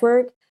their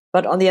network.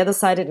 But on the other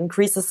side, it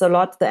increases a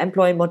lot the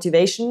employee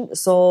motivation.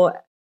 So,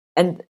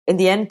 and in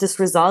the end, this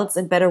results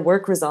in better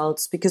work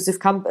results. Because if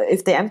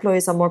the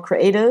employees are more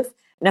creative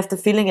and have the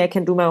feeling I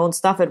can do my own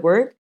stuff at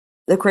work,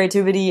 the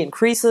creativity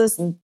increases,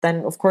 and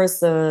then of course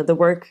the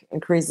work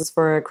increases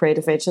for a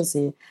creative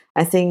agency.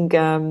 I think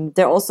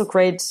there are also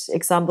great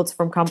examples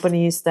from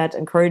companies that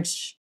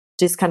encourage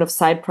these kind of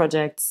side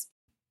projects.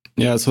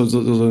 Yeah, so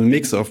the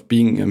mix of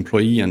being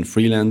employee and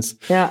freelance.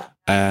 Yeah.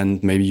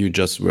 And maybe you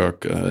just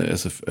work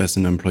as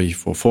an employee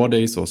for 4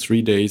 days or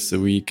 3 days a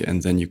week,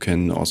 and then you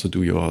can also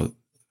do your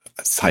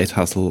side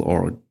hustle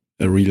or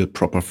a real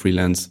proper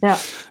freelance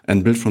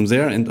and build from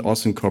there, and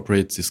also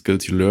incorporate the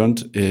skills you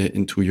learned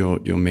into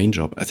your main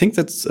job. I think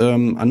that's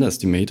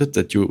underestimated,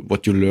 that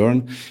what you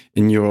learn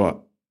in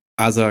your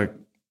other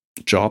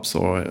jobs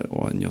or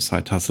in your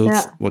side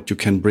hustles, what you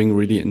can bring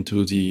really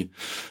into the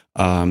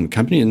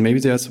company. And maybe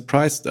they are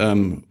surprised,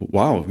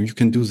 wow, you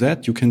can do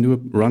that, you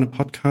can run a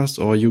podcast,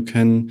 or you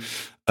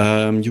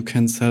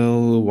can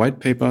sell white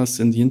papers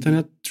in the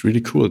internet. It's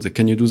really cool.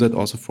 Can you do that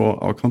also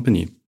for our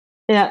company?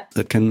 Yeah,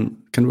 that can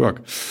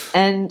work.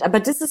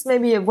 But this is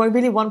maybe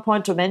really one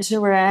point to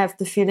mention where I have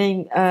the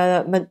feeling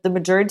the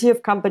majority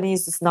of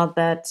companies is not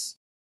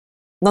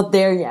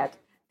there yet.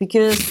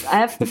 Because I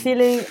have the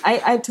feeling,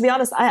 I to be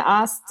honest, I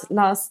asked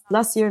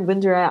last year in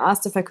winter, I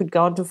asked if I could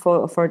go to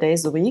 4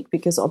 days a week,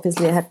 because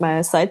obviously I had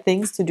my side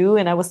things to do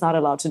and I was not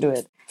allowed to do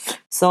it.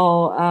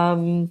 So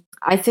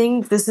I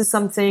think this is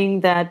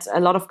something that a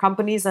lot of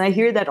companies, and I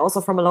hear that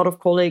also from a lot of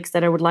colleagues,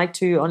 that I would like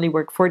to only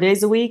work 4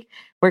 days a week,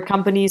 where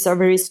companies are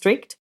very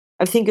strict.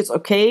 I think it's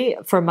okay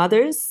for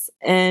mothers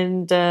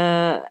and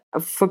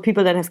for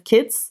people that have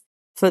kids.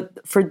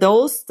 For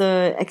those,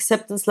 the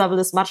acceptance level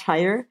is much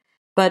higher.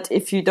 But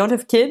if you don't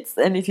have kids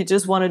and if you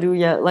just want to do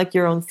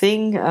your own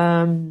thing,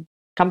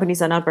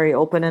 companies are not very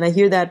open. And I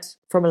hear that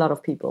from a lot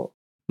of people.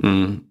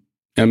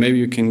 Yeah, maybe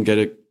you can get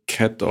a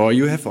cat, or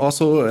you have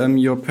also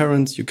your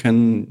parents, you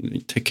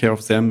can take care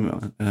of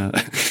them.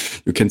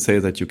 You can say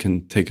that you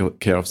can take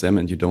care of them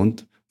and you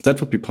don't.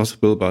 That would be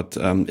possible, but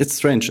it's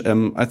strange.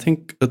 I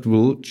think it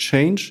will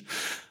change.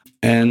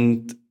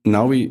 And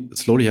now we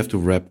slowly have to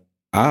wrap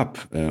up,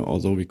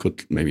 although we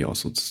could maybe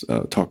also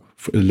talk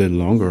for a little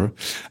longer.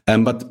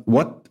 But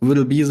what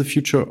will be the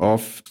future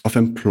of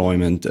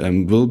employment?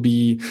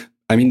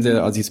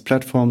 There are these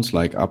platforms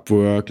like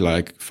Upwork,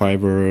 like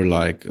Fiverr,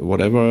 like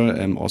whatever,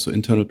 also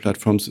internal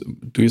platforms.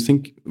 Do you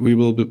think we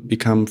will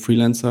become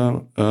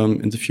freelancer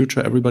in the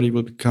future? Everybody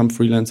will become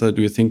freelancer?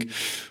 Do you think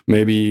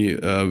maybe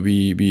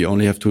we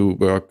only have to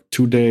work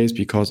 2 days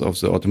because of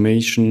the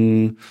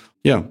automation?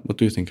 Yeah, what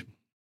do you think?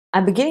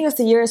 At the beginning of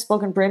the year, I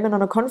spoke in Bremen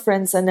on a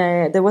conference, and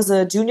there was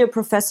a junior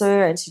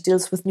professor, and she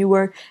deals with new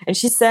work, and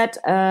she said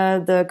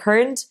the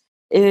current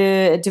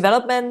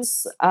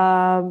developments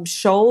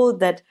show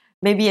that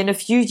maybe in a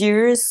few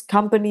years,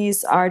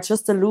 companies are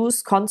just a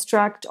loose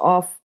construct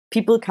of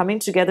people coming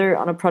together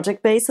on a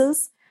project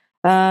basis.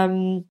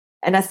 And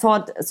I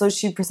thought, so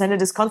she presented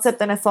this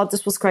concept, and I thought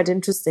this was quite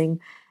interesting.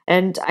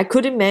 And I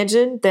could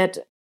imagine that,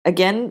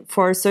 again,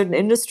 for certain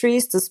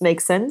industries, this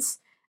makes sense.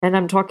 And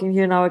I'm talking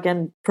here now,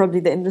 again, probably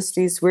the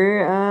industries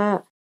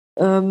we're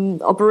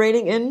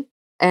operating in.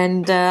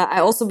 And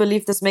I also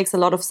believe this makes a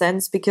lot of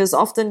sense, because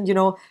often,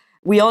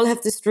 we all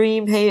have this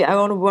dream, hey, I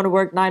only want to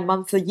work 9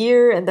 months a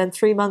year, and then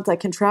 3 months I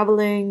can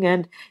traveling,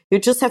 and you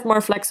just have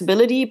more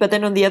flexibility. But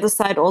then on the other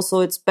side, also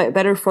it's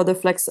better for the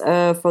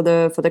for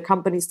the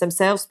companies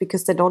themselves,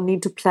 because they don't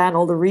need to plan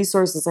all the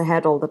resources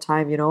ahead all the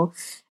time,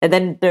 And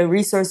then the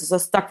resources are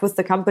stuck with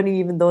the company,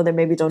 even though they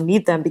maybe don't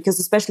need them. Because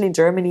especially in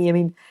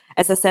Germany,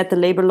 as I said, the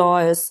labor law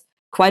is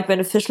quite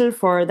beneficial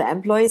for the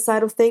employee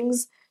side of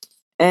things.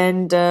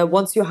 And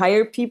once you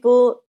hire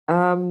people,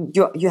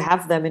 you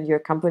have them in your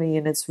company,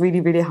 and it's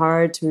really, really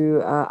hard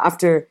to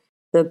after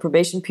the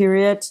probation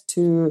period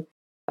to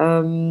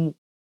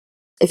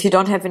if you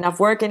don't have enough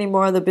work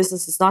anymore, the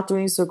business is not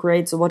doing so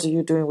great. So what are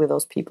you doing with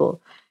those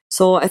people?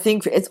 So I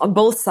think it's on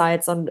both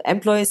sides, on the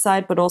employee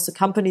side, but also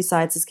company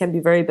sides, this can be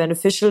very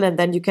beneficial. And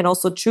then you can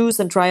also choose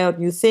and try out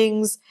new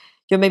things.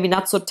 You're maybe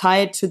not so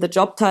tied to the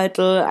job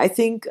title. I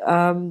think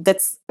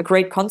that's a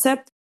great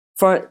concept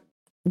for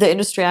the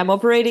industry I'm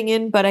operating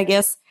in. But I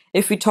guess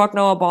if we talk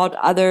now about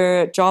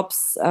other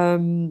jobs,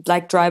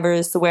 like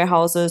drivers, the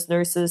warehouses,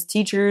 nurses,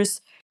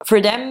 teachers, for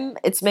them,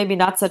 it's maybe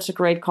not such a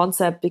great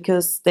concept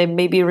because they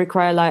maybe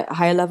require a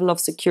higher level of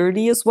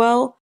security as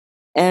well.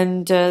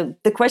 And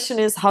the question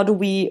is, how do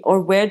we,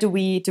 or where do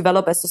we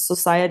develop as a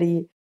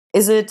society?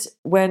 Is it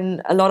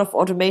when a lot of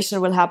automation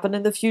will happen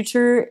in the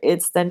future?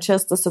 It's then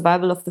just the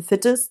survival of the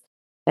fittest,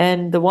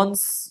 and the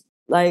ones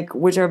like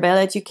which are well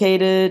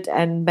educated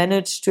and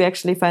manage to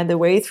actually find their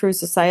way through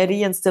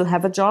society and still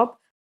have a job.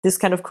 This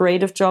kind of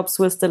creative jobs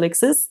will still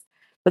exist.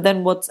 But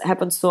then what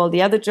happens to all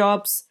the other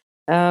jobs?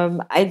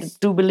 I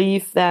do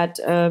believe that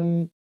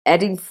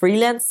adding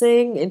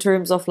freelancing in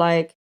terms of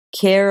like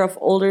care of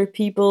older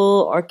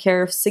people or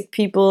care of sick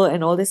people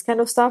and all this kind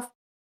of stuff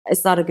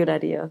is not a good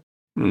idea.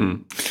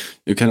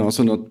 You can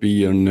also not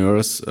be a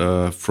nurse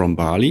from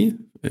Bali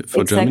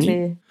for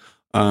Germany.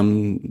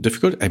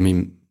 Difficult. I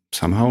mean,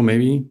 somehow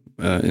maybe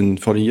in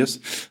 40 years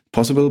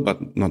possible,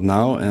 but not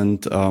now.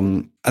 And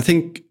I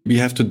think we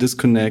have to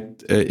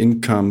disconnect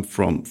income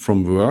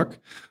from work,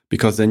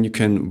 because then you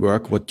can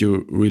work what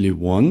you really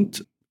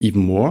want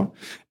even more,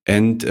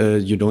 and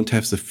you don't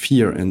have the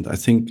fear. And I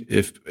think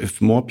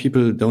if more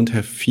people don't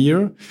have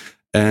fear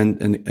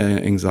and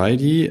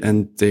anxiety,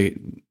 and they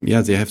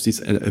have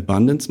this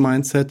abundance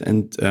mindset,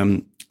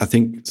 and I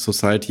think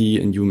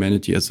society and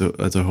humanity as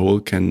a whole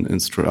can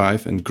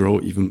strive and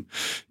grow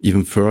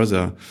even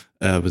further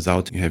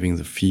without having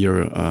the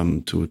fear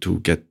to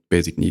get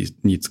basic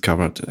needs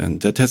covered.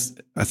 And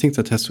I think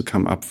that has to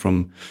come up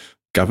from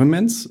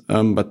governments,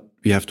 but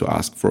we have to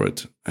ask for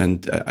it.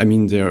 And I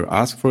mean, they're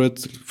asked for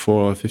it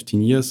for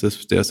 15 years.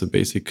 There's a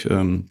basic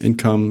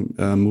income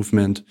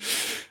movement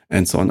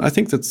and so on. I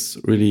think that's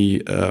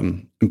really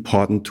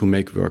important to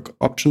make work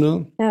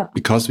optional,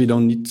 because we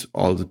don't need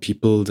all the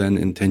people then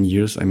in 10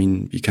 years. I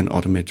mean, we can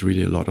automate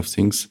really a lot of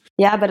things.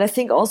 Yeah, but I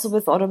think also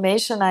with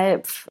automation,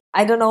 I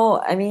don't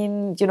know. I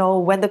mean,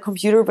 when the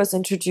computer was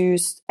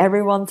introduced,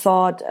 everyone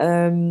thought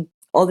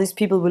all these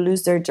people will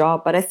lose their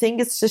job. But I think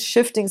it's just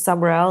shifting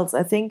somewhere else.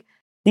 I think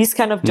these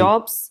kind of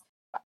jobs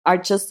are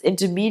just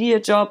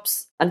intermediate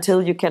jobs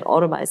until you can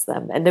automate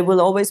them. And there will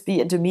always be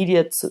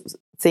intermediate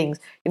things.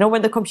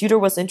 When the computer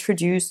was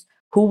introduced,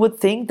 who would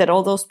think that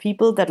all those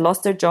people that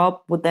lost their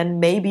job would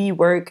then maybe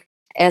work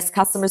as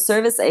customer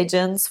service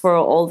agents for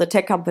all the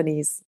tech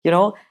companies?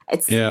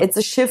 It's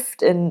a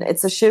shift, and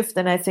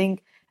I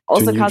think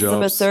also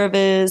customer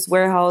service,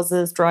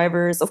 warehouses,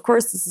 drivers. Of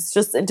course, this is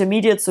just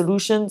intermediate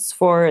solutions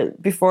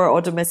before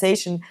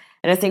automation.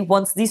 And I think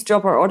once these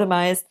jobs are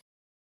automated,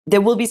 there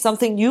will be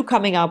something new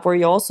coming up where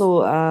you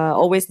also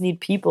always need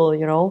people,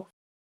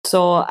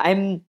 So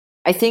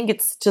I think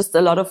it's just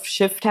a lot of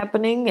shift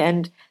happening.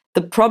 And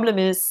the problem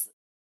is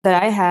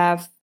that I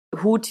have,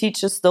 who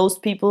teaches those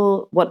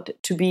people what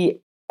to be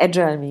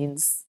agile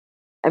means?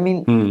 I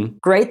mean,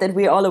 great that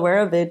we're all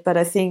aware of it, but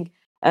I think,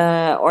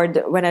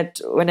 when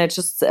I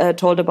just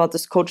told about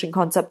this coaching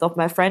concept of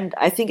my friend,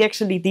 I think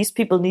actually these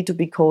people need to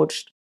be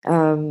coached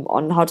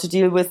on how to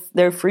deal with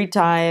their free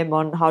time,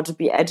 on how to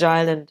be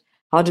agile and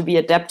how to be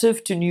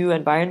adaptive to new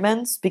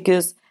environments,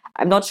 because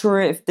I'm not sure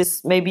if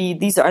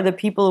these are the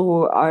people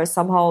who are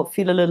somehow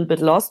feel a little bit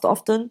lost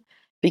often,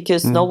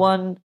 because no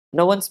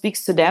one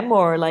speaks to them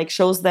or like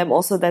shows them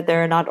also that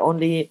there are not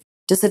only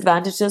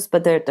disadvantages,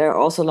 but there are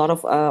also a lot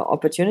of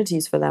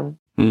opportunities for them.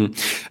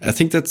 I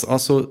think that's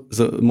also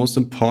the most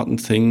important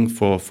thing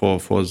for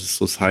the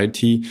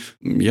society,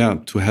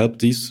 to help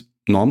these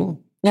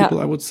normal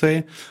people, I would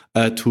say,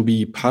 to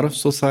be part of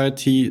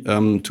society,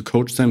 to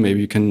coach them.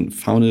 Maybe you can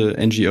found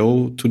an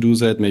NGO to do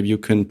that. Maybe you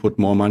can put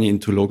more money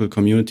into local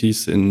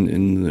communities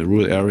in the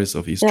rural areas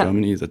of East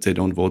Germany, that they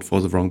don't vote for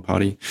the wrong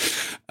party.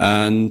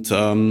 And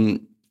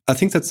I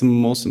think that's the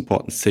most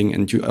important thing.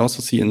 And you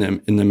also see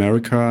in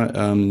America,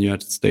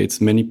 United States,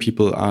 many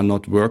people are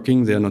not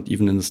working. They're not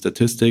even in the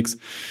statistics.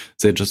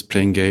 They're just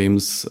playing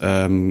games,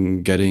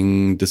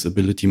 getting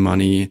disability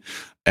money.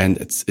 And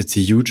it's a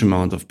huge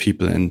amount of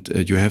people, and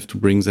you have to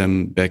bring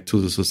them back to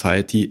the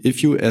society.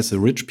 If you, as a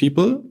rich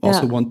people,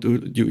 also want to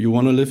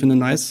live in a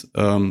nice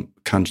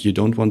country, you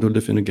don't want to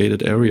live in a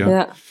gated area.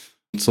 Yeah.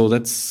 So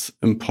that's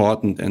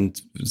important,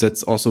 and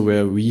that's also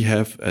where we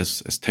have,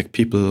 as tech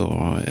people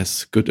or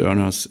as good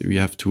earners, we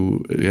have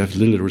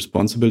little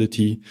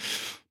responsibility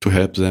to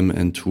help them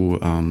and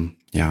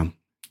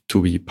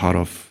to be part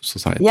of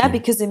society. Yeah,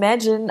 because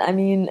imagine,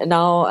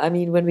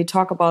 when we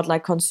talk about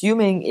like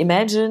consuming,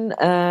 imagine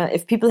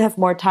if people have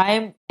more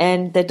time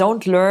and they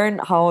don't learn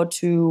how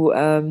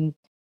to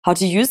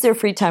use their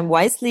free time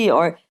wisely,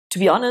 or to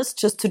be honest,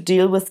 just to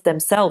deal with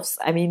themselves.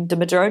 I mean, the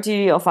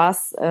majority of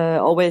us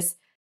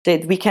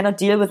we cannot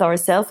deal with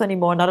ourselves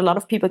anymore. Not a lot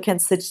of people can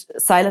sit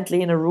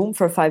silently in a room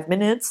for 5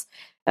 minutes.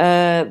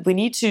 we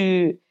need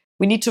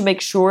to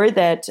make sure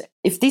that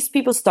if these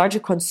people start to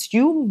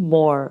consume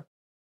more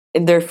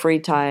in their free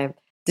time,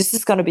 this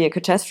is going to be a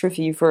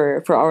catastrophe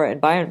for our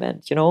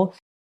environment.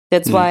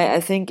 That's why I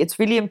think it's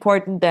really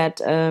important that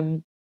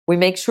we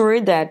make sure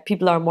that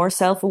people are more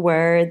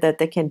self-aware, that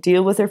they can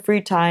deal with their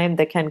free time,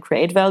 they can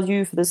create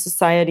value for the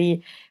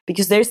society.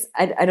 Because there's,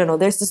 I don't know,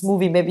 there's this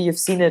movie, maybe you've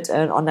seen it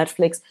on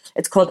Netflix.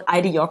 It's called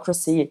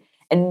Idiocracy.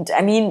 And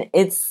I mean,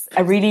 it's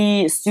a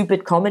really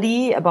stupid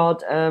comedy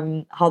about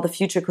how the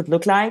future could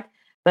look like.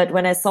 But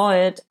when I saw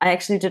it, I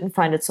actually didn't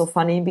find it so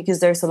funny because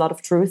there's a lot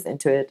of truth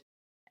into it.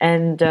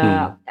 And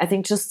I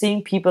think just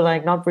seeing people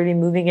like not really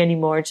moving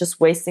anymore, just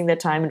wasting their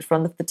time in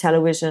front of the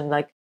television,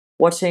 like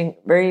watching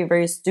very,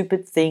 very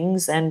stupid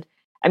things. And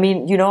I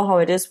mean, you know how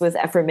it is with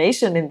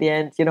affirmation in the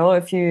end,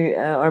 if you,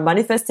 or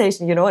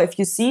manifestation, if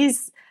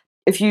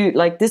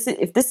this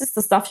is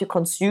the stuff you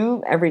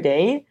consume every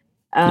day,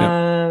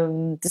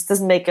 this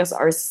doesn't make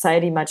our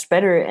society much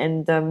better.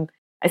 And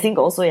I think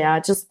also,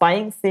 just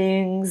buying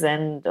things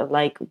and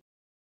like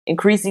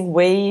increasing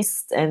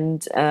waste.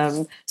 And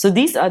so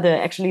these are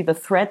actually the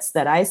threats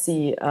that I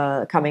see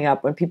coming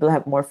up when people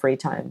have more free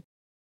time,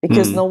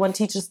 because no one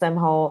teaches them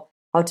how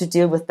to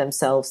deal with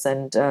themselves.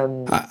 And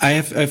I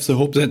have the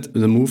hope that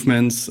the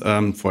movements,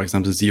 for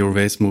example, the zero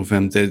waste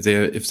movement,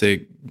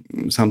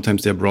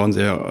 sometimes they're broad,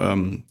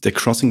 they're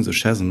crossing the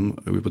chasm.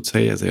 We would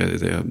say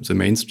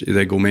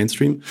they go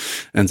mainstream,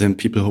 and then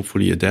people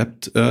hopefully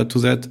adapt to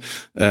that.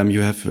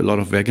 You have a lot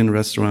of vegan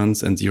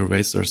restaurants and zero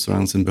waste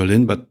restaurants in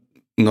Berlin, but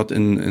not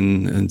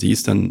in the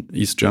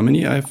East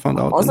Germany. I found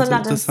out also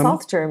not in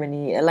South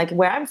Germany, like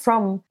where I'm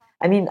from.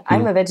 I mean,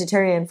 I'm a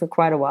vegetarian for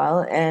quite a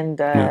while,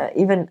 and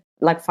even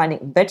like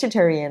finding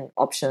vegetarian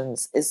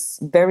options is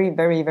very,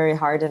 very, very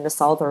hard in the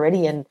South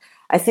already. And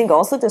I think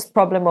also this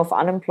problem of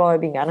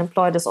being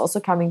unemployed is also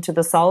coming to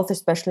the South,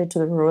 especially to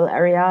the rural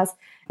areas.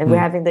 And we're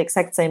having the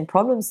exact same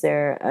problems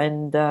there.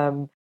 And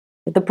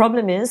the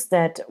problem is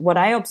that what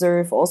I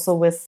observe also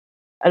with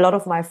a lot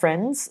of my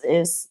friends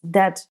is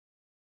that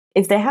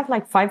if they have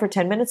like 5 or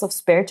 10 minutes of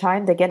spare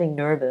time, they're getting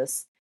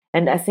nervous.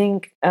 And I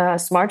think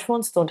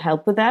smartphones don't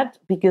help with that,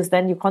 because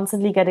then you're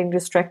constantly getting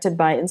distracted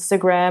by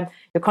Instagram.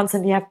 You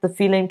constantly have the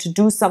feeling to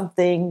do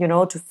something,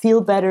 to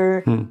feel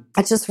better.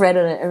 I just read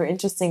an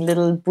interesting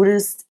little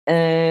Buddhist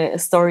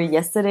story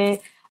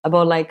yesterday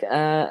about like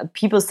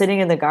people sitting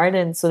in the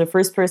garden. So the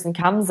first person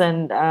comes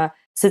and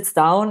sits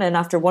down, and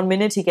after 1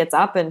 minute he gets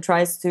up and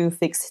tries to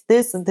fix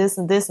this and this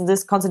and this and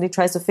this, constantly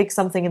tries to fix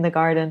something in the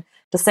garden.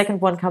 The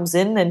second one comes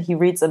in and he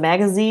reads a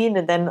magazine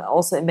and then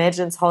also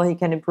imagines how he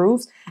can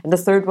improve. And the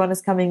third one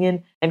is coming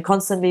in and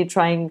constantly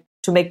trying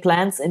to make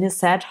plans in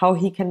his head how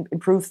he can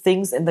improve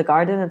things in the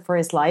garden and for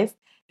his life.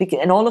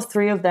 And all of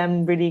three of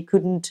them really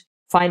couldn't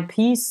find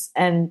peace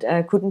and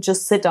couldn't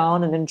just sit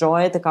down and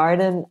enjoy the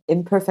garden,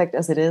 imperfect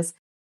as it is.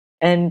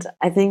 And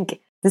I think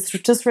this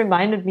just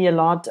reminded me a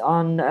lot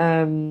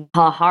on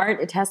how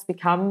hard it has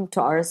become to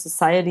our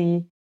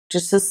society to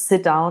just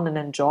sit down and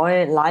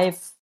enjoy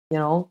life,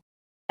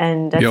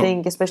 And I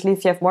think especially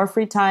if you have more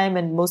free time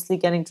and mostly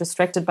getting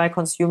distracted by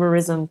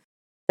consumerism,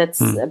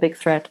 that's a big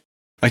threat.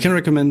 I can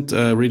recommend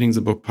reading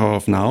the book Power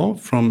of Now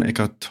from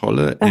Eckhart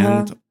Tolle,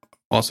 and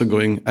also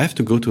I have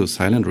to go to a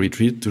silent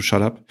retreat to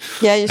shut up.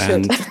 Yeah, you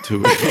should.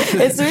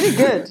 It's really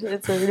good.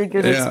 It's a really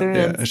good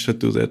experience. Yeah, I should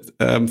do that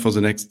for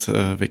the next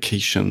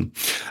vacation.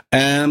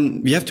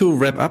 We have to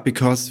wrap up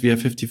because we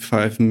have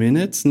 55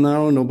 minutes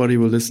now. Nobody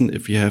will listen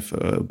if we have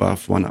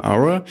above 1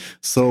 hour.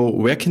 So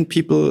where can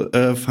people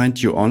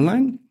find you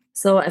online?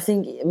 So I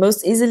think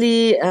most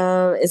easily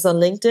is on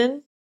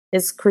LinkedIn.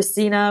 It's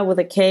Christina with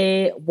a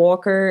K,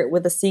 Walker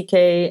with a CK,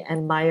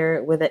 and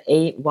Meyer with a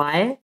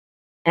AY.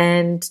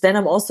 And then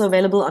I'm also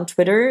available on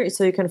Twitter,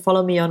 so you can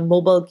follow me on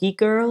Mobile Geek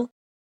Girl.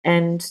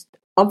 And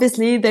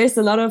obviously, there's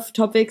a lot of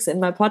topics in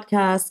my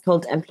podcast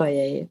called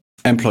Employee.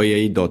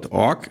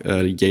 Employee.org,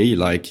 yay,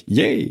 like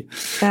yay.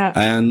 Yeah.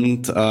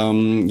 And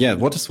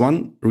what is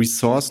one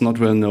resource not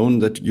well known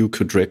that you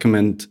could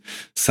recommend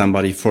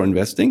somebody for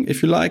investing,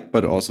 if you like,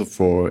 but also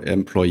for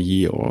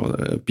employee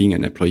or being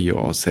an employee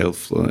or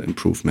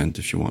self-improvement,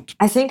 if you want?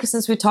 I think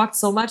since we talked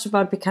so much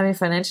about becoming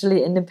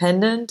financially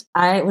independent,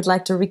 I would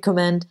like to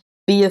recommend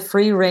Be a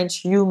Free-Range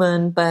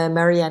Human by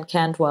Marianne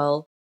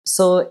Cantwell.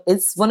 So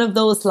it's one of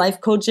those life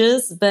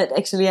coaches, but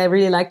actually I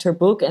really liked her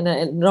book, and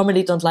I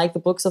normally don't like the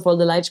books of all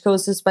the life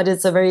coaches, but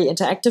it's a very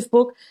interactive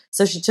book.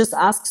 So she just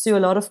asks you a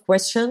lot of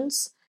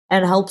questions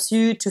and helps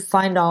you to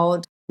find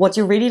out what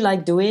you really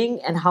like doing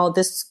and how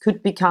this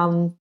could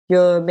become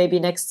your maybe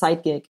next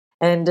side gig.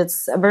 And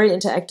it's a very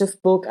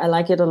interactive book. I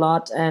like it a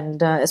lot.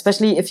 And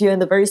especially if you're in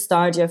the very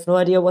start, you have no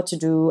idea what to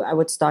do, I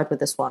would start with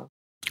this one.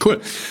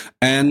 Cool.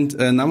 And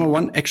number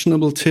one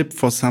actionable tip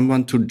for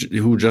someone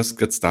who just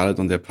gets started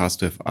on their path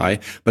to FI,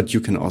 but you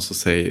can also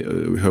say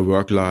her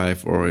work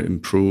life or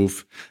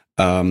improve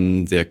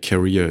their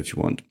career if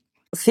you want.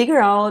 Figure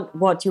out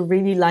what you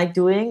really like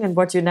doing and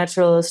what your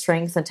natural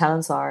strengths and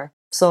talents are.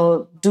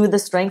 So do the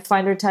Strength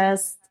Finder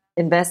test,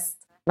 invest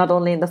not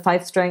only in the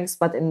 5 strengths,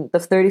 but in the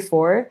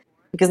 34.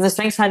 Because in the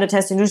strength finder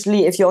test,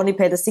 usually if you only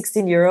pay the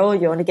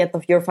 €16, you only get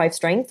the Euro 5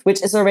 strength,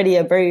 which is already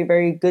a very,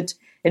 very good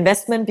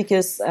investment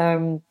because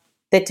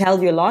they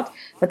tell you a lot.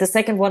 But the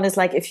second one is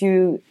like, if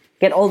you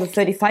get all the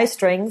 35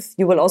 strength,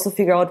 you will also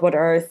figure out what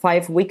are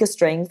 5 weaker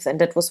strengths. And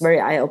that was very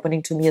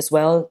eye-opening to me as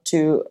well,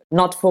 to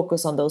not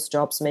focus on those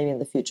jobs maybe in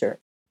the future.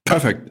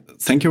 Perfect.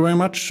 Thank you very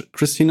much,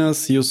 Christina.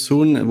 See you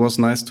soon. It was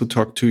nice to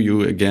talk to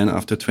you again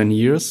after 20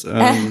 years.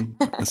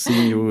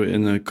 Seeing you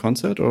in a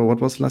concert, or what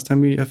was the last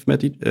time we have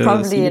met?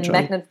 Probably in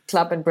Magnet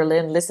Club in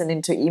Berlin,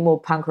 listening to emo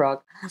punk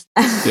rock.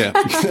 Yeah,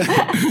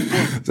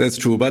 that's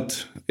true.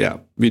 But yeah,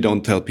 we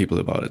don't tell people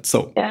about it.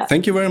 So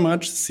Thank you very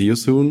much. See you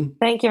soon.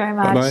 Thank you very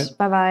much.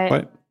 Bye-bye.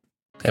 Bye.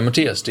 Hey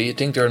Matthias, do you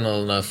think there are not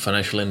enough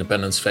financial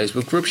independence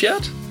Facebook groups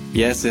yet?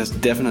 Yes, there's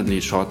definitely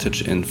a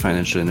shortage in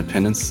financial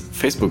independence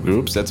Facebook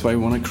groups. That's why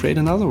we want to create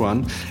another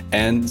one.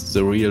 And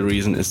the real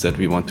reason is that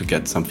we want to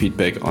get some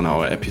feedback on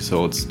our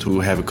episodes, to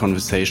have a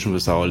conversation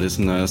with our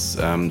listeners,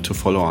 to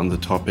follow on the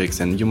topics.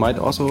 And you might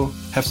also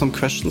have some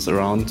questions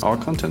around our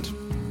content.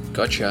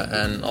 Gotcha.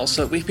 And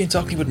also, we've been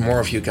talking with more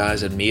of you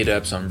guys at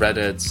meetups, on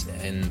Reddit,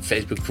 in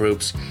Facebook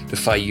groups. The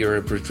FI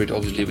Europe retreat,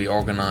 obviously, we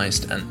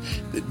organized. And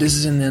this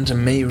is in the end the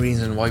main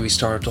reason why we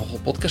started the whole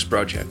podcast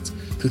project.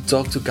 To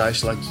talk to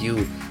guys like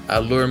you,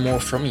 learn more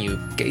from you,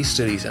 case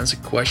studies, answer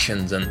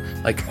questions, and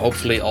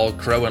hopefully all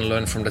grow and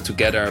learn from that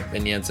together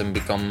in the end and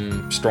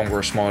become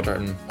stronger, smarter,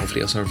 and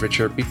hopefully also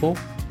richer people.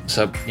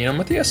 So,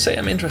 Matthias, say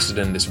I'm interested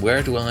in this.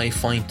 Where do I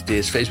find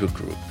this Facebook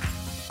group?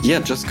 Yeah,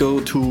 just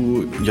go to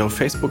your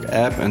Facebook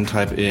app and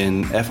type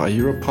in FI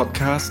Europe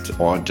podcast,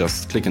 or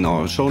just click in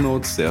our show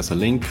notes. There's a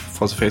link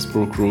for the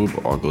Facebook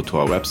group, or go to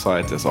our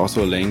website. There's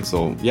also a link.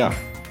 So yeah,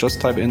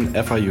 just type in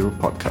FI Europe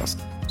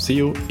podcast. See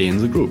you in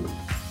the group.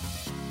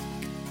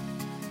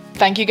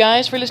 Thank you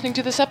guys for listening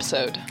to this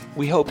episode.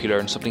 We hope you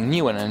learned something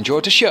new and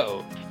enjoyed the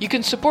show. You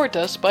can support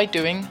us by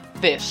doing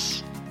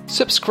this: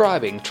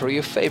 subscribing through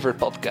your favorite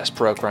podcast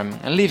program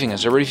and leaving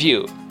us a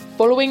review.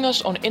 Following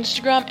us on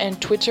Instagram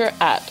and Twitter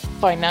at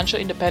Financial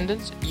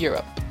Independence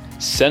Europe.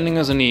 Sending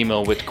us an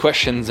email with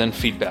questions and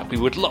feedback. We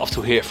would love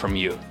to hear from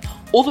you.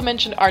 All the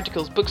mentioned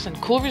articles, books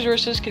and cool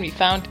resources can be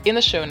found in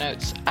the show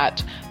notes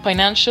at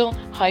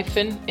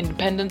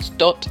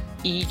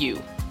financial-independence.eu.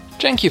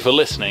 Thank you for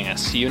listening and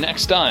see you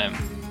next time.